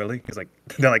like, "Oh, really?" He's like,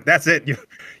 "They're like, that's it.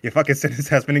 Your fucking sentence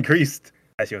has been increased."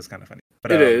 That shit was kind of funny.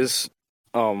 But it is.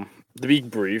 To be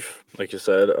brief, like you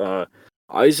said,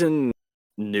 Eisen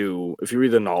knew. If you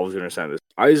read the novels, you understand this.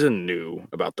 Eisen knew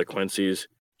about the Quincy's.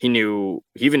 He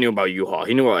even knew about Yuha.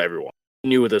 He knew about everyone. He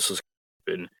knew this was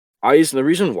happening. Eisen. The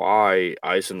reason why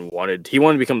Eisen wanted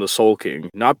to become the Soul King,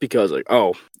 not because like,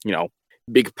 oh,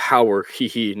 big power.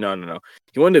 No.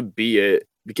 He wanted to be it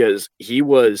because he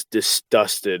was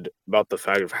disgusted about the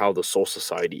fact of how the Soul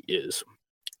Society is.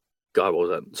 God, what was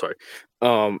that? Sorry.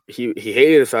 He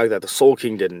hated the fact that the Soul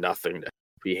King did nothing.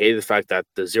 He hated the fact that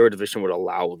the Zero Division would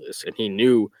allow this, and he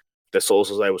knew the Soul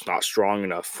Society was not strong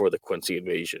enough for the Quincy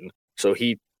invasion. So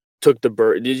he took the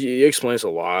burden. He explains a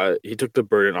lot. He took the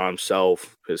burden on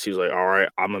himself because he was like, "All right,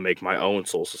 I'm gonna make my own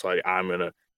Soul Society. I'm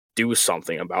gonna do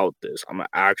something about this. I'm gonna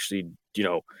actually,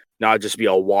 not just be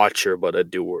a watcher, but a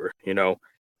doer.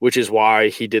 Which is why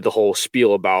he did the whole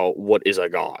spiel about what is a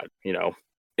god.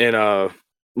 And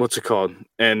what's it called?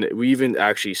 And we even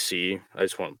actually see. I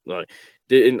just want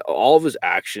in all of his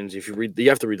actions. If you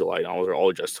have to read the light novels; are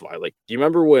all justified. Like, do you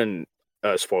remember when?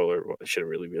 Spoiler. It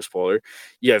shouldn't really be a spoiler.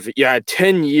 You had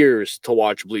 10 years to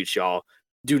watch Bleach, y'all.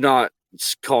 Do not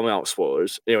call me out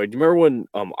spoilers. Anyway, do you remember when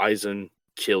Eisen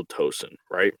killed Tosin?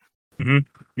 Right. Mm-hmm.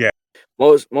 Yeah.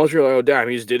 Most people are like, oh damn,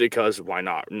 he just did it because why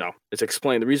not? No, it's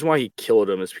explained. The reason why he killed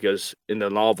him is because in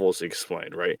the novels it's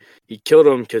explained, right? He killed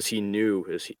him because he knew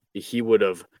he would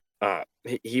have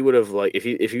like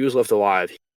if he was left alive,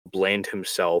 he blamed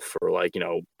himself for like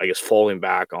I guess falling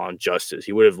back on justice.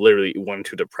 He would have literally went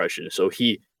into depression. So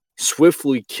he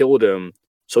swiftly killed him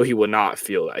so he would not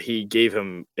feel that. He gave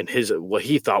him what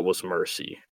he thought was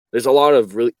mercy. There's a lot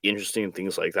of really interesting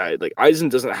things like that. Like Eisen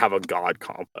doesn't have a god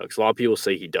complex. A lot of people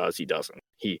say he does. He doesn't.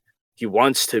 He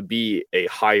wants to be a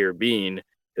higher being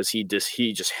because he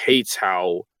just hates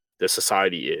how the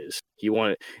society is. He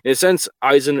wanted, in a sense,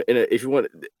 Eisen.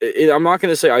 I'm not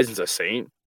going to say Eisen's a saint,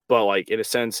 but like in a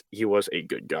sense, he was a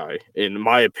good guy. In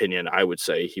my opinion, I would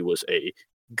say he was a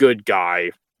good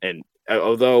guy. And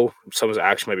although some of his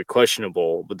actions might be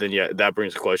questionable, but then that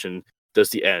brings the question: does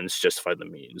the ends justify the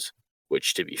means?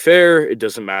 Which, to be fair, it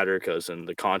doesn't matter because in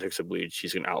the context of Bleach,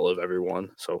 he's going to outlive everyone.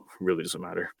 So it really doesn't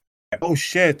matter. Oh,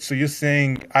 shit. So you're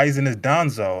saying Eisen is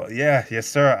Danzo. Yeah. Yes,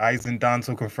 sir. Eisen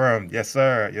Danzo confirmed. Yes,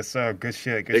 sir. Yes, sir. Good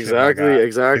shit. Good shit.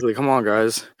 Exactly. Come on,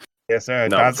 guys. Yes, sir.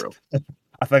 No, Danzo.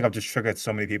 I feel like I've just triggered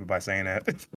so many people by saying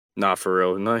that. Not for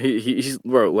real. No, he's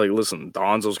bro. Like, listen,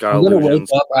 Donzo's got I'm gonna illusions.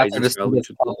 wake up after this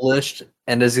gets published,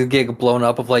 and this is gonna get blown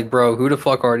up of like, bro, who the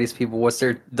fuck are these people? What's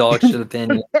their dog shit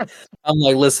opinion? I'm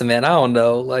like, listen, man, I don't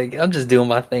know. Like, I'm just doing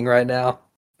my thing right now.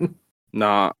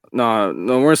 Nah. We're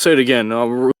gonna say it again.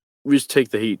 No, we just take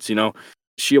the heats.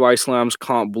 Shibai slams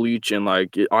comp Bleach and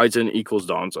like Eisen equals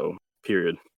Donzo.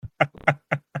 Period.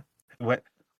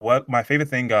 What my favorite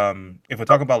thing? If we're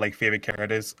talking about like favorite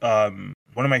characters,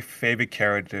 one of my favorite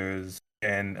characters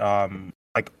in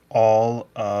like all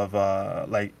of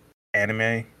like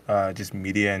anime, just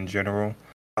media in general,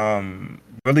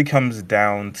 really comes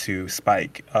down to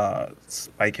Spike.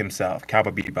 Spike himself,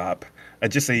 Cowboy Bebop.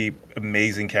 just a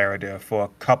amazing character for a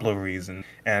couple of reasons,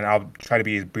 and I'll try to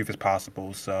be as brief as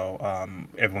possible so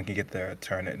everyone can get their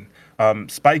turn in.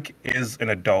 Spike is an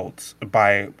adult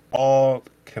by all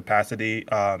capacity,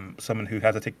 someone who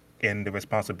has to take in the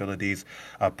responsibilities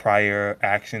of prior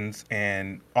actions,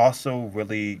 and also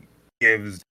really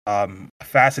gives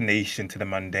fascination to the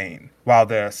mundane. While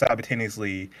they're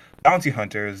simultaneously bounty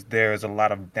hunters, there's a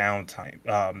lot of downtime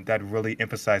that really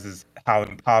emphasizes how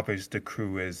impoverished the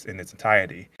crew is in its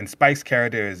entirety. And Spike's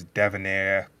character is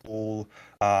debonair, cool,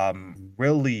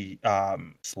 really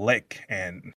slick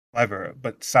and clever,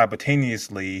 but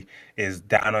simultaneously is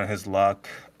down on his luck.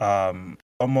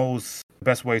 Almost the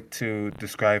best way to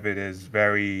describe it is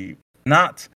very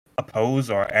not oppose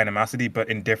or animosity, but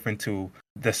indifferent to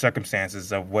the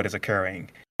circumstances of what is occurring.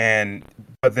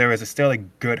 But there is still a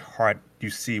good heart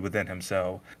you see within him.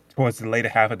 So towards the later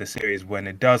half of the series, when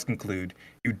it does conclude,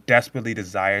 you desperately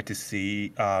desire to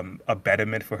see a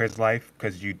betterment for his life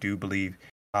because you do believe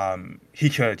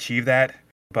he could achieve that.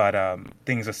 But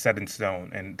things are set in stone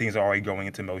and things are already going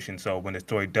into motion. So when the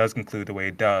story does conclude the way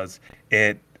it does,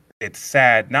 it's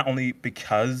sad not only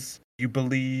because you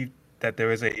believe that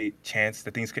there is a chance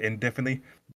that things could end differently,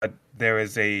 but there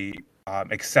is a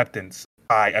acceptance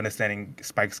by understanding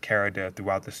Spike's character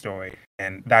throughout the story.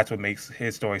 And that's what makes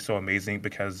his story so amazing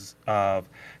because of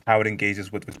how it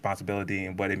engages with responsibility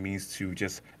and what it means to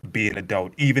just be an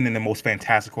adult. Even in the most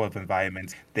fantastical of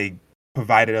environments, they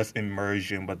provided us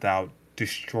immersion without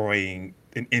destroying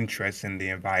an interest in the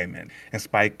environment. And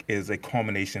Spike is a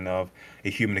culmination of a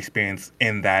human experience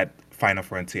in that final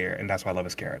frontier. And that's why I love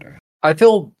his character. I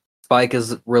feel Spike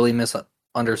is really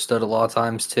misunderstood a lot of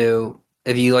times too.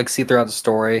 If you like see throughout the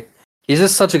story, he's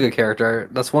just such a good character.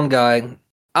 That's one guy.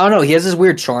 I don't know. He has this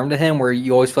weird charm to him where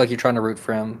you always feel like you're trying to root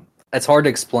for him. It's hard to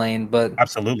explain, but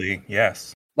Absolutely,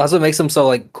 yes. that's what makes him so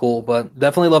like cool. But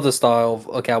definitely love the style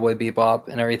of a Cowboy Bebop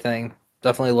and everything.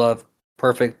 Definitely love.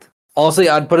 Perfect. Honestly,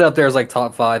 I'd put it up there as like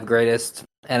top 5 greatest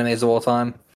animes of all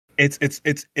time.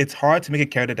 It's hard to make a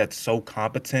character that's so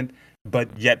competent but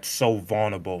yet so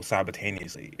vulnerable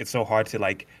simultaneously. It's so hard to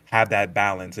like have that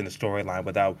balance in the storyline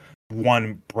without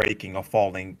one breaking or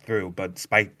falling through. But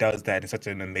Spike does that in such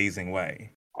an amazing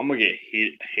way. I'm gonna get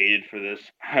hated for this.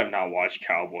 I have not watched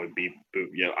Cowboy Bebop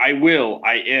yet. I will.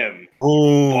 I am.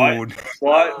 Oh,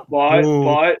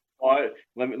 But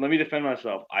let me defend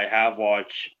myself. I have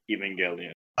watched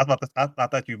Evangelion. I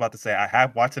thought you were about to say I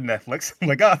have watched the Netflix. Oh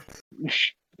my god.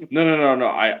 No.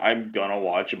 I'm gonna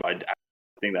watch it, but I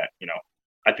think that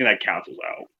I think that counts as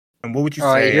out. And what would you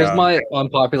All right, say? here's my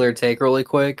unpopular take really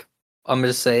quick. I'm gonna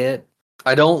just say it.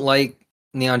 I don't like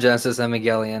Neon Genesis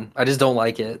Evangelion. I just don't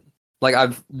like it. Like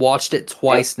I've watched it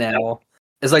twice now.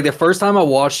 It's like the first time I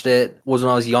watched it was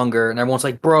when I was younger, and everyone's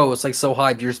like, "Bro, it's like so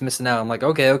hyped. You're just missing out." I'm like,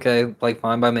 "Okay, like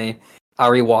fine by me." I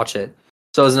rewatch it.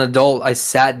 So as an adult, I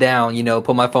sat down,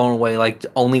 put my phone away, like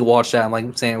only watch that. I'm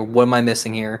like saying, "What am I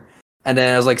missing here?" And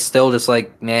then I was like, still just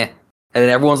like, nah. And then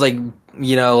everyone's like,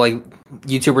 like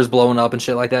YouTubers blowing up and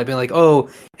shit like that, being like, "Oh,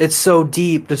 it's so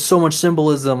deep. There's so much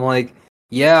symbolism." I'm like,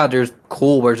 yeah, there's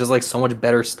cool, but there's just like so much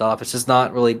better stuff. It's just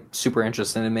not really super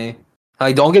interesting to me.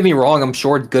 Like, don't get me wrong, I'm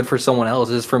sure it's good for someone else.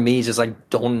 It's just for me, it's just like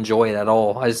don't enjoy it at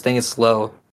all. I just think it's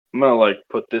slow. I'm gonna like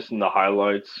put this in the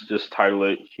highlights. Just title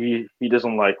it. He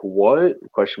doesn't like what?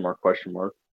 Question mark?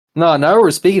 No, now we're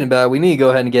speaking about it, we need to go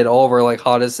ahead and get all of our like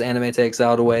hottest anime takes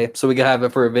out of the way so we can have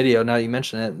it for a video now you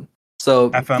mention it. So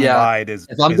FM yeah, Lied if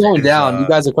I'm going down, you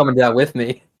guys are coming down with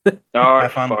me. Alright,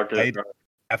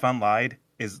 FM Lied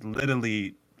is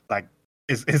literally like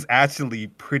is actually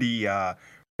pretty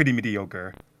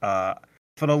mediocre.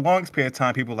 For the longest period of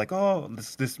time, people were like, "Oh,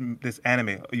 this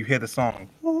anime." You hear the song,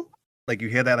 like you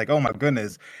hear that, like, "Oh my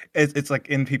goodness!" It's like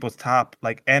in people's top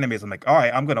like animes. I'm like, "All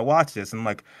right, I'm gonna watch this." And I'm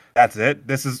like, "That's it.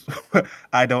 This is."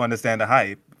 I don't understand the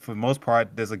hype. For the most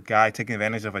part, there's a guy taking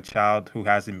advantage of a child who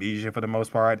has amnesia for the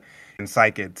most part, and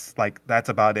psychics. Like that's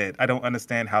about it. I don't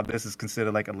understand how this is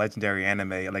considered like a legendary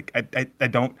anime. Like I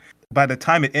don't. By the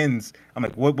time it ends, I'm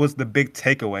like, what was the big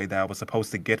takeaway that I was supposed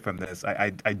to get from this?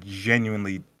 I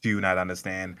genuinely do not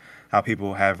understand how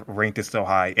people have ranked it so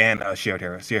high. And Shield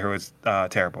Hero is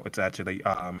terrible. It's actually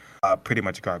pretty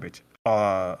much garbage.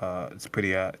 It's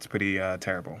pretty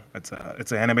terrible. It's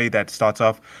an anime that starts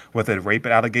off with a rape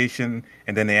allegation,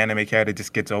 and then the anime character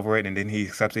just gets over it, and then he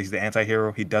accepts that he's the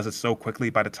anti-hero. He does it so quickly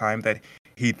by the time that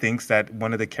he thinks that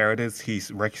one of the characters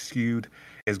he's rescued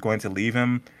is going to leave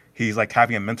him. He's like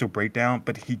having a mental breakdown,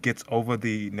 but he gets over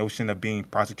the notion of being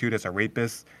prosecuted as a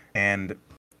rapist, and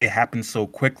it happens so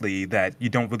quickly that you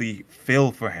don't really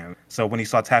feel for him. So when he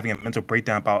starts having a mental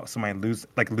breakdown about somebody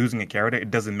losing a character,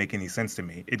 it doesn't make any sense to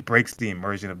me. It breaks the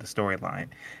immersion of the storyline.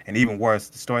 And even worse,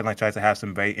 the storyline tries to have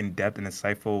some very in-depth and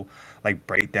insightful like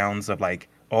breakdowns of like,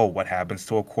 oh, what happens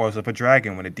to a corpse of a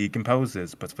dragon when it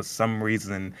decomposes? But for some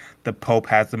reason, the Pope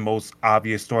has the most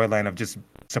obvious storyline of just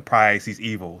surprise, he's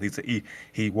evil.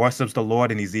 He worships the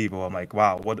Lord and he's evil. I'm like,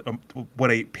 wow, what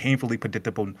a painfully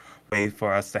predictable way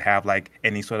for us to have like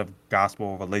any sort of gospel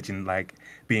or religion like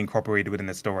be incorporated within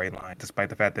the storyline, despite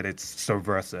the fact that it's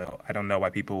subversive. I don't know why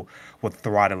people were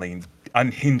throttling,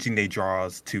 unhinging their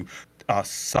jaws to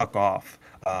suck off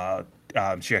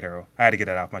shit hero. I had to get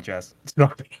that off my chest.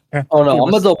 Oh no,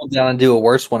 I'm gonna double down and do a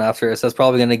worse one after this. That's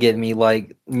probably gonna get me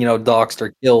like, doxed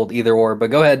or killed, either or.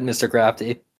 But go ahead, Mr.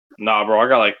 Crafty. Nah, bro, I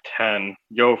got like 10.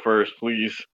 Go first,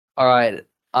 please. All right,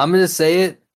 I'm gonna say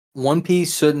it. One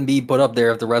Piece shouldn't be put up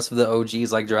there if the rest of the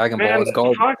OGs like Dragon Ball is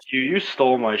garbage. Fuck you! You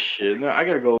stole my shit. No, I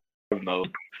gotta go.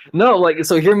 No,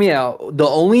 so hear me out. The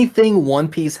only thing One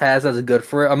Piece has that's good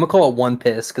for it, I'm gonna call it One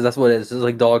Piss because that's what it is. It's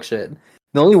like dog shit.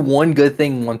 The only one good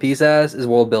thing One Piece has is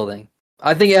world building.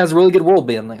 I think it has really good world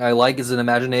building. I like it's an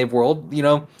imaginative world.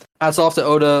 Hats off to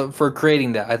Oda for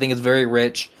creating that. I think it's very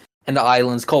rich and the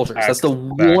island's cultures. That's the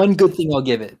one good thing I'll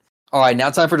give it. All right, now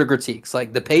time for the critiques.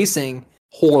 Like the pacing,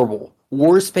 horrible.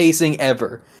 Worst pacing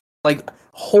ever. Like,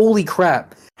 holy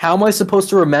crap. How am I supposed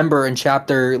to remember in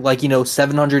chapter,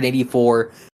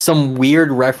 784, some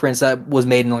weird reference that was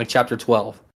made in, chapter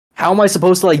 12? How am I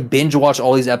supposed to, binge watch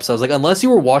all these episodes? Unless you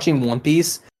were watching One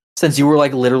Piece since you were,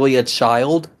 literally a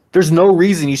child, there's no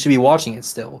reason you should be watching it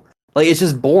still. It's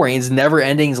just boring. It's never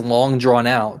ending. It's long, drawn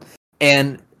out.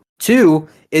 And 2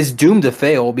 is doomed to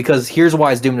fail because here's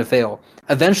why it's doomed to fail.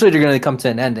 Eventually, they're going to come to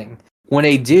an ending. When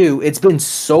they do, it's been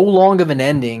so long of an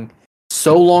ending,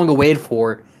 so long awaited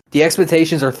for, the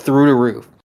expectations are through the roof.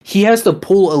 He has to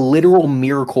pull a literal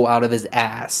miracle out of his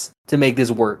ass to make this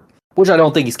work, which I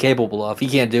don't think he's capable of. He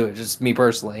can't do it, just me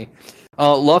personally.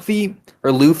 Luffy,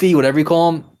 or Luffy, whatever you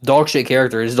call him, dog shit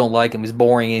character. I just don't like him. He's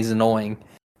boring and he's annoying.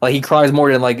 He cries more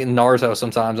than, Naruto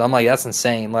sometimes. I'm like, that's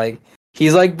insane.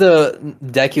 He's like the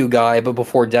Deku guy, but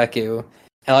before Deku.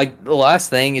 And, the last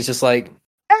thing is just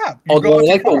although I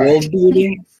like the world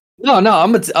building. No,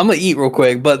 I'm gonna eat real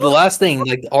quick. But the last thing,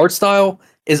 the art style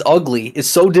is ugly. It's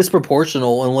so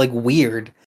disproportional and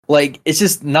weird. It's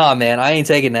just man. I ain't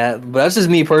taking that. But that's just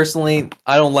me personally.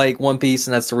 I don't like One Piece,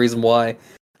 and that's the reason why.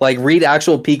 Read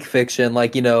actual peak fiction,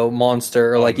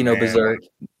 Monster or Berserk.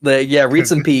 Read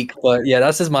some peak. But yeah,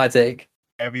 that's just my take.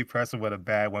 Every person with a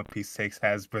bad One Piece takes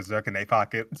has Berserk in their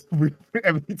pocket.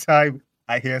 Every time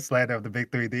I hear slander of the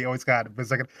big three, they always got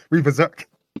Berserk. Read Berserk.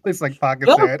 It's pocket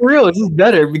no, sad. For real, it's just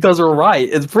better because we're right.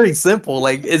 It's pretty simple.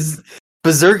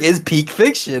 Berserk is peak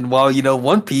fiction, while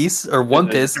One Piece or One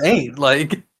Piece ain't.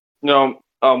 One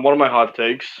of my hot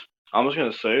takes. I'm just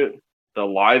gonna say it. The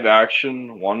live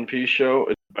action One Piece show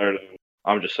is better than.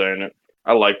 I'm just saying it.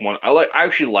 I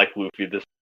actually like Luffy. This.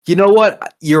 You know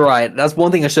what? You're right. That's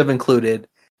one thing I should have included.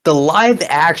 The live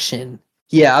action.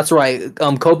 Yeah, that's right.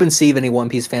 Cope and Steve, any One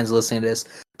Piece fans listening to this,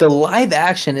 the live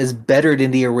action is better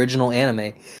than the original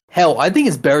anime. Hell, I think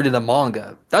it's better than the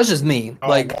manga. That's just me.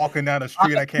 Walking down the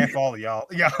street, I can't follow y'all.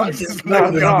 Yeah, I'm just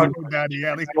down the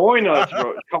alley. Join us,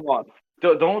 bro. Come on.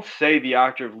 Don't say the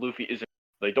actor of Luffy isn't.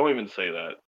 Don't even say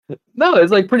that. No,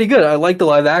 it's pretty good. I like the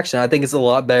live action. I think it's a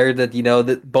lot better that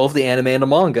that both the anime and the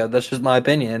manga. That's just my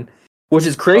opinion, which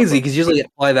is crazy because usually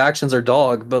live actions are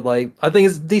dog. But I think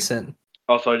it's decent.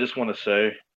 Also, I just want to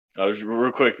say,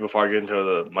 real quick before I get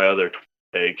into my other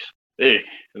takes, in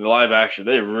the live action,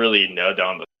 they really nailed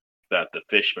down that the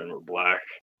fishmen were black.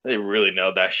 They really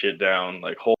nailed that shit down.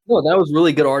 No, that was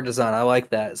really good art design. I like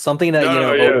that. Something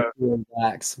that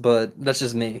lacks, but that's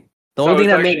just me. The only thing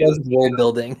that made was world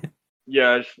building.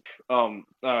 Yeah,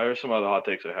 here's some other hot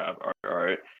takes I have. All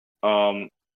right.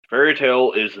 Fairy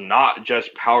Tail is not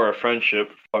just power of friendship.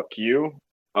 Fuck you.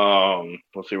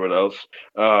 Let's see what else.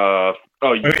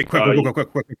 Wait,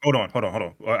 quick. Hold on.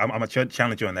 I'm gonna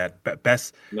challenge you on that.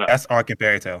 Best arc in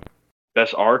Fairy Tail.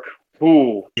 Best arc?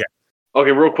 Ooh. Yeah.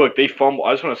 Okay, real quick. They fumble.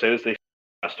 I just want to say this. They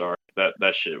best arc.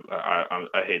 That shit.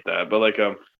 I hate that. But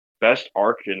best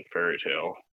arc in Fairy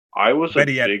Tail. I was a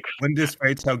big. When does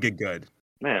Fairy Tail get good?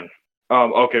 Man.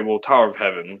 Okay. Well, Tower of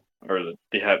Heaven. Or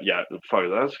they have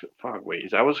wait,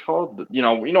 is that what it's called? You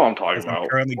know what I'm talking about. I'm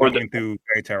currently going through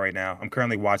Fairy Tail right now. I'm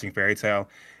currently watching Fairy Tail,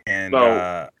 and is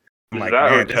that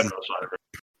or Tenro Siren?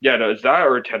 Yeah, no, is that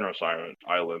or Tenro Siren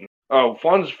Island? Oh,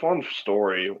 fun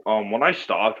story. When I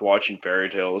stopped watching Fairy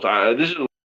Tales, I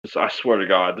swear to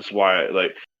God, this is why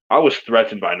I was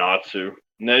threatened by Natsu.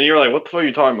 And then you're like, what the fuck are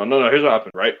you talking about? No, here's what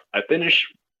happened, right? I finished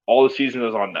all the season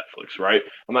is on Netflix, right?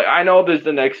 I'm like, I know there's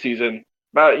the next season,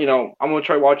 but I'm gonna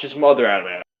try watching some other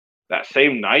anime. That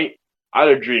same night, I had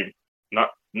a dream.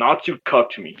 Natsu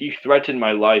cucked me. He threatened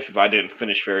my life if I didn't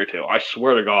finish Fairy Tail. I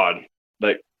swear to God.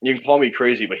 Like, you can call me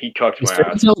crazy, but he cucked my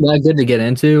Fairy ass. Tail that good to get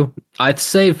into? I'd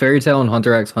say Fairy Tail and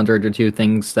Hunter x Hunter are two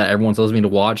things that everyone tells me to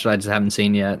watch that I just haven't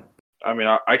seen yet. I mean,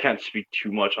 I can't speak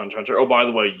too much on Hunter. Oh, by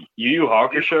the way, Yu Yu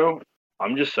Hakusho,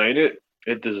 I'm just saying it.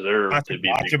 It deserved to be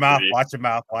watch big your mouth. three. Watch your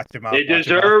mouth. Watch your mouth. It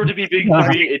deserved to be big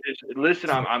three.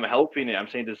 Listen, I'm helping it. I'm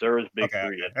saying deserves big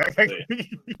three. Okay.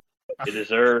 It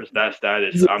deserves that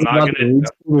status. I'm not gonna reach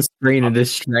to the screen and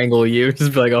just strangle you.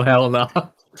 Just be like, oh hell no.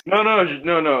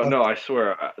 No. I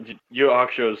swear, Yu Yu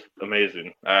Hakusho is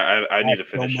amazing. I need to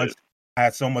finish it. I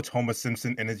had so much Homer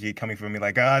Simpson energy coming from me.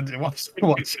 Like, God, watch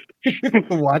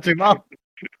your mouth.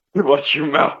 Watch your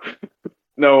mouth.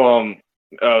 No,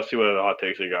 let's see what other hot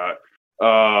takes we got.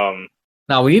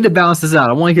 Now we need to balance this out.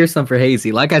 I want to hear some for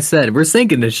Hazy. Like I said, we're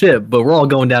sinking the ship, but we're all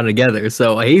going down together.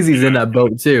 So Hazy's in that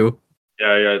boat too.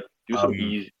 Yeah. Do some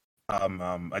easy.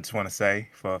 I just want to say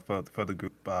for the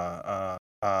group,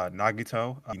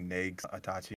 Nagito, Negs,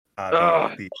 Itachi.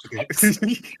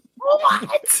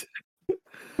 What?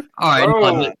 All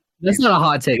right, that's not a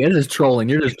hot take. That's just trolling.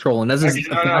 You're just trolling. That's just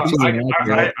I actually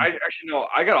no.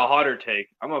 I got a hotter take.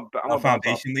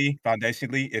 Foundationally,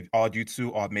 if all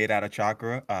jutsu are made out of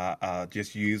chakra,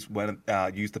 just use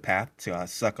the path to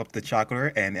suck up the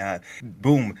chakra, and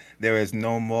boom, there is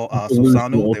no more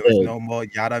Susanoo, there is no more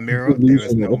Yadamiro, there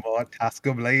is no more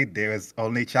Tasca Blade, there is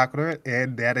only chakra,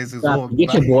 and that is his whole.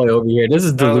 Get your boy over here. This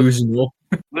is delusional.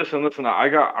 Listen.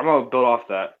 I'm gonna build off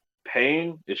that.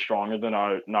 Pain is stronger than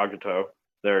Nagato.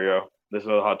 There you go. This is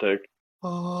a hot take.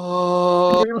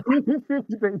 Oh.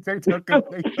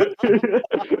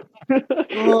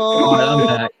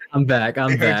 I'm back.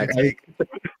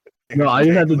 No, I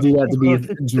just have to do that to be a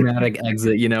dramatic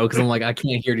exit, because I'm like, I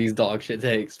can't hear these dog shit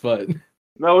takes, but.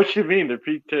 No, what you mean? They're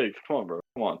peak takes. Come on, bro.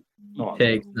 Come on.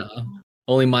 Takes, no.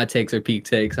 Only my takes are peak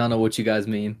takes. I don't know what you guys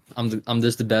mean. I'm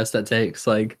just the best at takes,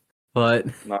 but.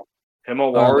 No.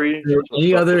 Himawari.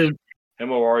 Any other?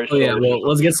 Himawari. Oh yeah, well,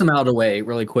 let's get some out of the way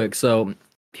really quick. So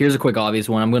here's a quick obvious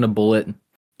one. I'm gonna bullet.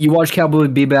 You watch Cowboy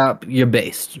Bebop, you're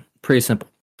based. Pretty simple.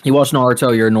 You watch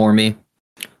Naruto, you're a normie.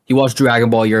 You watch Dragon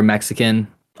Ball, you're a Mexican.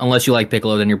 Unless you like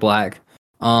Piccolo, then you're black.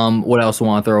 What else do I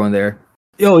want to throw in there?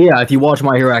 Oh yeah, if you watch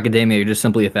My Hero Academia, you're just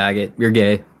simply a faggot. You're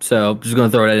gay. So just gonna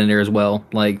throw that in there as well.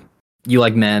 Like you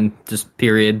like men, just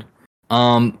period.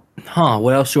 What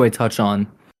else should I touch on?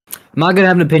 I'm not gonna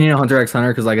have an opinion on Hunter x Hunter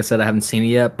because, like I said, I haven't seen it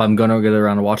yet, but I'm gonna get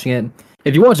around to watching it.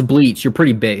 If you watch Bleach, you're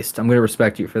pretty based. I'm gonna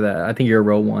respect you for that. I think you're a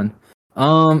real one.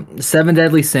 7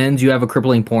 Deadly Sins. You have a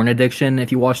crippling porn addiction.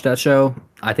 If you watch that show,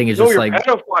 I think it's just you're like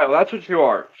pedophile. That's what you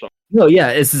are. So. No, yeah,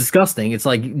 it's disgusting. It's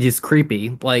like just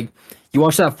creepy. Like you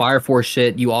watch that Fire Force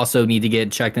shit. You also need to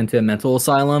get checked into a mental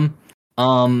asylum.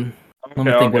 Let me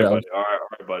think what else. Buddy. All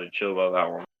right, buddy. Chill about that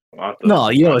one. No,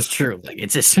 it's true. Like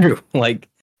it's just true. Like.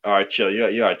 All right, chill.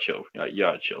 You gotta chill.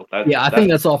 Chill. I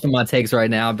think that's all for my takes right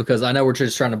now because I know we're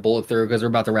just trying to bullet through because we're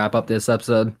about to wrap up this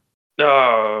episode.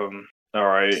 All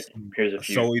right. Here's a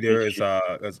few. Soul Eater is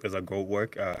a gold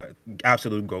work,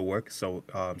 absolute gold work. So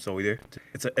Soul Eater,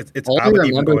 it's all I would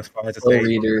even go as far as to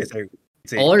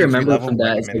say all I remember from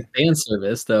that is like fan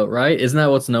service, though, right? Isn't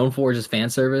that what's known for? Just fan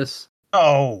service?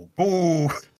 Oh, boo.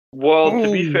 Well,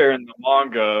 to be fair, in the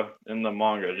manga,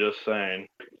 just saying,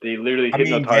 they literally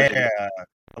hypnotize him.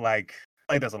 Like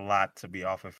there's a lot to be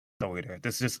off of Soul Eater.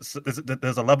 There's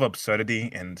a level of absurdity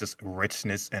and just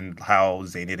richness and how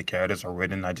zany the characters are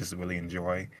written. I just really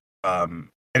enjoy.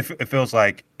 It feels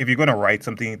like if you're going to write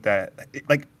something that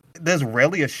like there's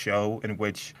rarely a show in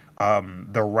which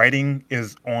the writing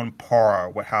is on par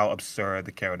with how absurd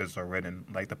the characters are written,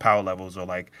 like the power levels or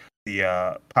like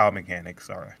the power mechanics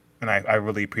are. And I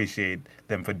really appreciate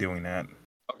them for doing that.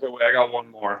 Okay, wait, I got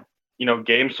one more.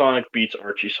 Game Sonic beats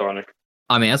Archie Sonic.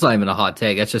 I mean, that's not even a hot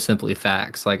take. That's just simply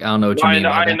facts. Like, I don't know what you mean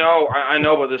by that. I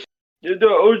know, but this...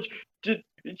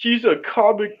 She's a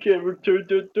comic character,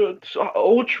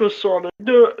 Ultra Sonic,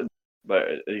 but I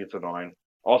think it's annoying.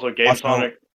 Also,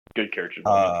 Sonic, good character.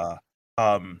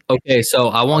 Okay, so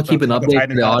I want to keep an update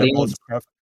for the audience.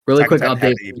 Really quick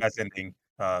update.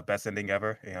 Best ending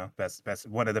ever. Best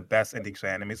one of the best endings for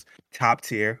animes. Top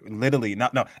tier. Literally, no.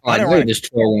 You're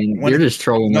just trolling. You're just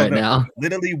trolling right now.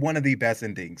 Literally one of the best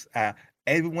endings.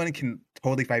 Everyone can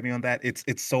totally fight me on that.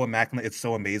 It's so immaculate. It's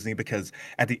so amazing because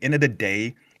at the end of the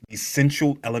day, the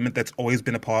central element that's always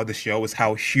been a part of the show is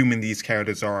how human these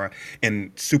characters are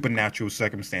in supernatural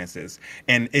circumstances,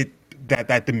 and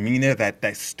that demeanor,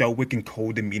 that stoic and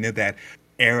cold demeanor that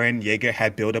Aaron Yeager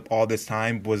had built up all this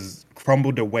time was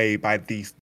crumbled away by the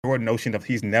notion of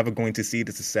he's never going to see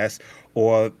the success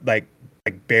or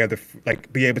be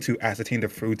able to ascertain the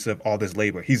fruits of all this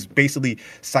labor. He's basically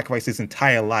sacrificed his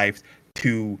entire life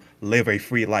to live a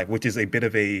free life, which is a bit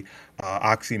of a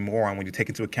oxymoron when you take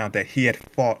into account that he had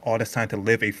fought all this time to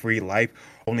live a free life,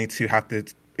 only to have to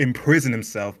imprison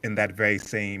himself in that very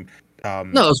same.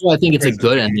 No, that's why I think it's a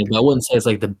good ending, but I wouldn't say it's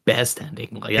like the best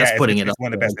ending. Like that's putting it up. It's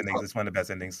one of the best endings. It's one of the best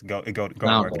endings. Go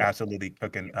work. Absolutely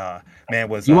cooking. Man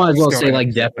was. You might as well say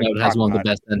like Death Note has one of the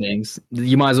best endings.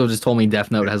 You might as well just told me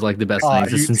Death Note has like the best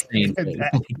endings. It's insane.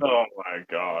 Oh my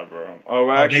god, bro.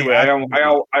 Oh, actually, wait. I got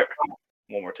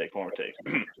one more take. All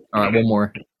right, one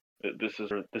more. This is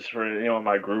for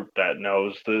my group that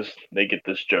knows this. They get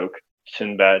this joke.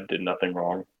 Sinbad did nothing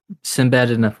wrong. Sinbad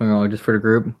did nothing wrong, just for the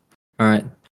group. All right.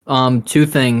 Two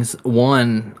things.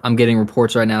 One, I'm getting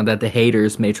reports right now that the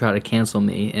haters may try to cancel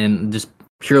me, and just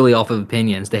purely off of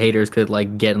opinions, the haters could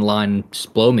like get in line and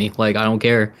just blow me. Like I don't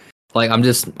care. Like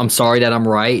I'm sorry that I'm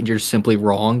right. You're simply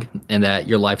wrong, and that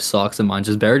your life sucks and mine's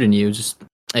just better than you. Just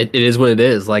it is what it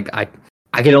is. Like I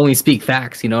can only speak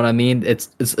facts. You know what I mean? It's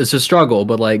a struggle,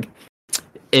 but like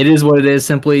it is what it is.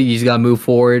 Simply, you just gotta move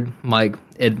forward. Like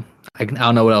I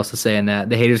don't know what else to say in that.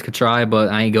 The haters could try, but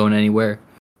I ain't going anywhere.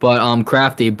 But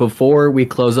Crafty, before we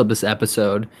close up this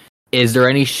episode, is there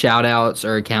any shout outs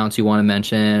or accounts you want to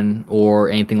mention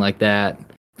or anything like that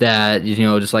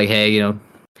just like, hey,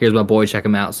 here's my boy, check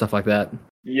him out, stuff like that?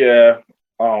 Yeah.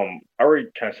 I already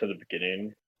kind of said at the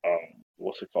beginning,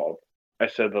 what's it called? I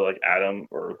said that like Adam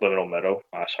or Liminal Meadow.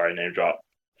 Sorry, name drop.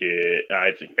 Yeah,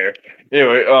 I didn't care.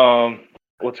 Anyway,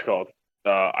 what's it called?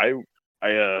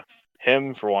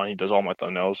 Him for one, he does all my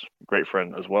thumbnails. Great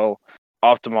friend as well.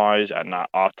 Optimize at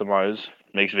Not Optimize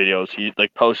makes videos. He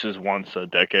like posts once a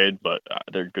decade, but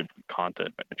they're good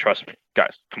content. Trust me,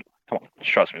 guys. Come on,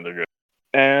 trust me, they're good.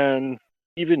 And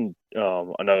even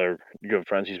another good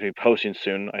friend, he's been posting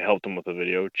soon. I helped him with a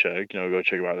video. Go check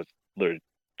him out. It's literally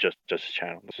just his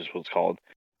channel. This is what it's called.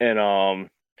 And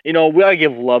we gotta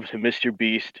give love to Mr.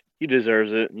 Beast. He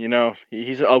deserves it.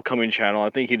 He's an upcoming channel. I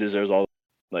think he deserves all.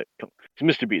 Like, it's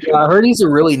Mr. Beast. Yeah, I heard he's a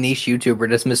really niche YouTuber,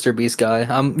 this Mr. Beast guy.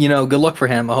 Good luck for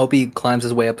him. I hope he climbs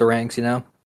his way up the ranks,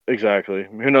 Exactly.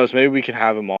 Who knows? Maybe we can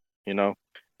have him on,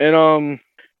 And,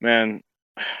 man,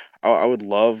 I would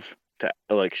love to,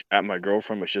 at my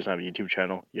girlfriend, but she doesn't have a YouTube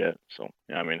channel yet. So,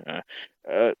 yeah,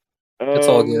 it's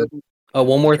all good.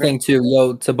 One more thing, too.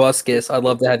 Tobuscus, I'd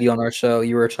love to have you on our show.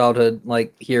 You were a childhood,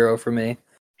 hero for me.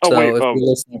 So, if you're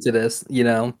listening to this,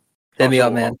 hit me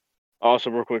up, man. Also,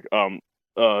 real quick,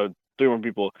 3 more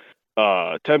people.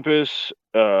 Tempest,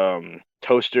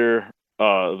 Toaster,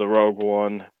 the Rogue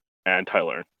One, and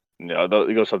Tyler.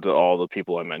 It goes up to all the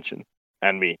people I mentioned.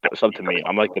 And me. It's up to me.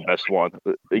 I'm like the best one.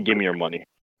 Give me your money.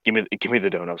 Give me the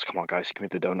donuts. Come on, guys. Give me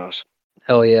the donuts.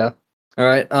 Hell yeah. All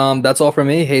right. That's all for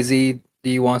me. Hazy, do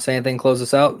you want to say anything? Close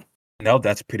us out? No,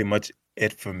 that's pretty much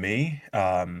it for me.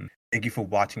 Thank you for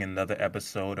watching another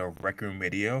episode of Rec Room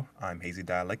Radio. I'm Hazy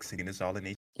Dialect, singing this all in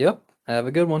nature. Yep. Have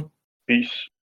a good one. Peace.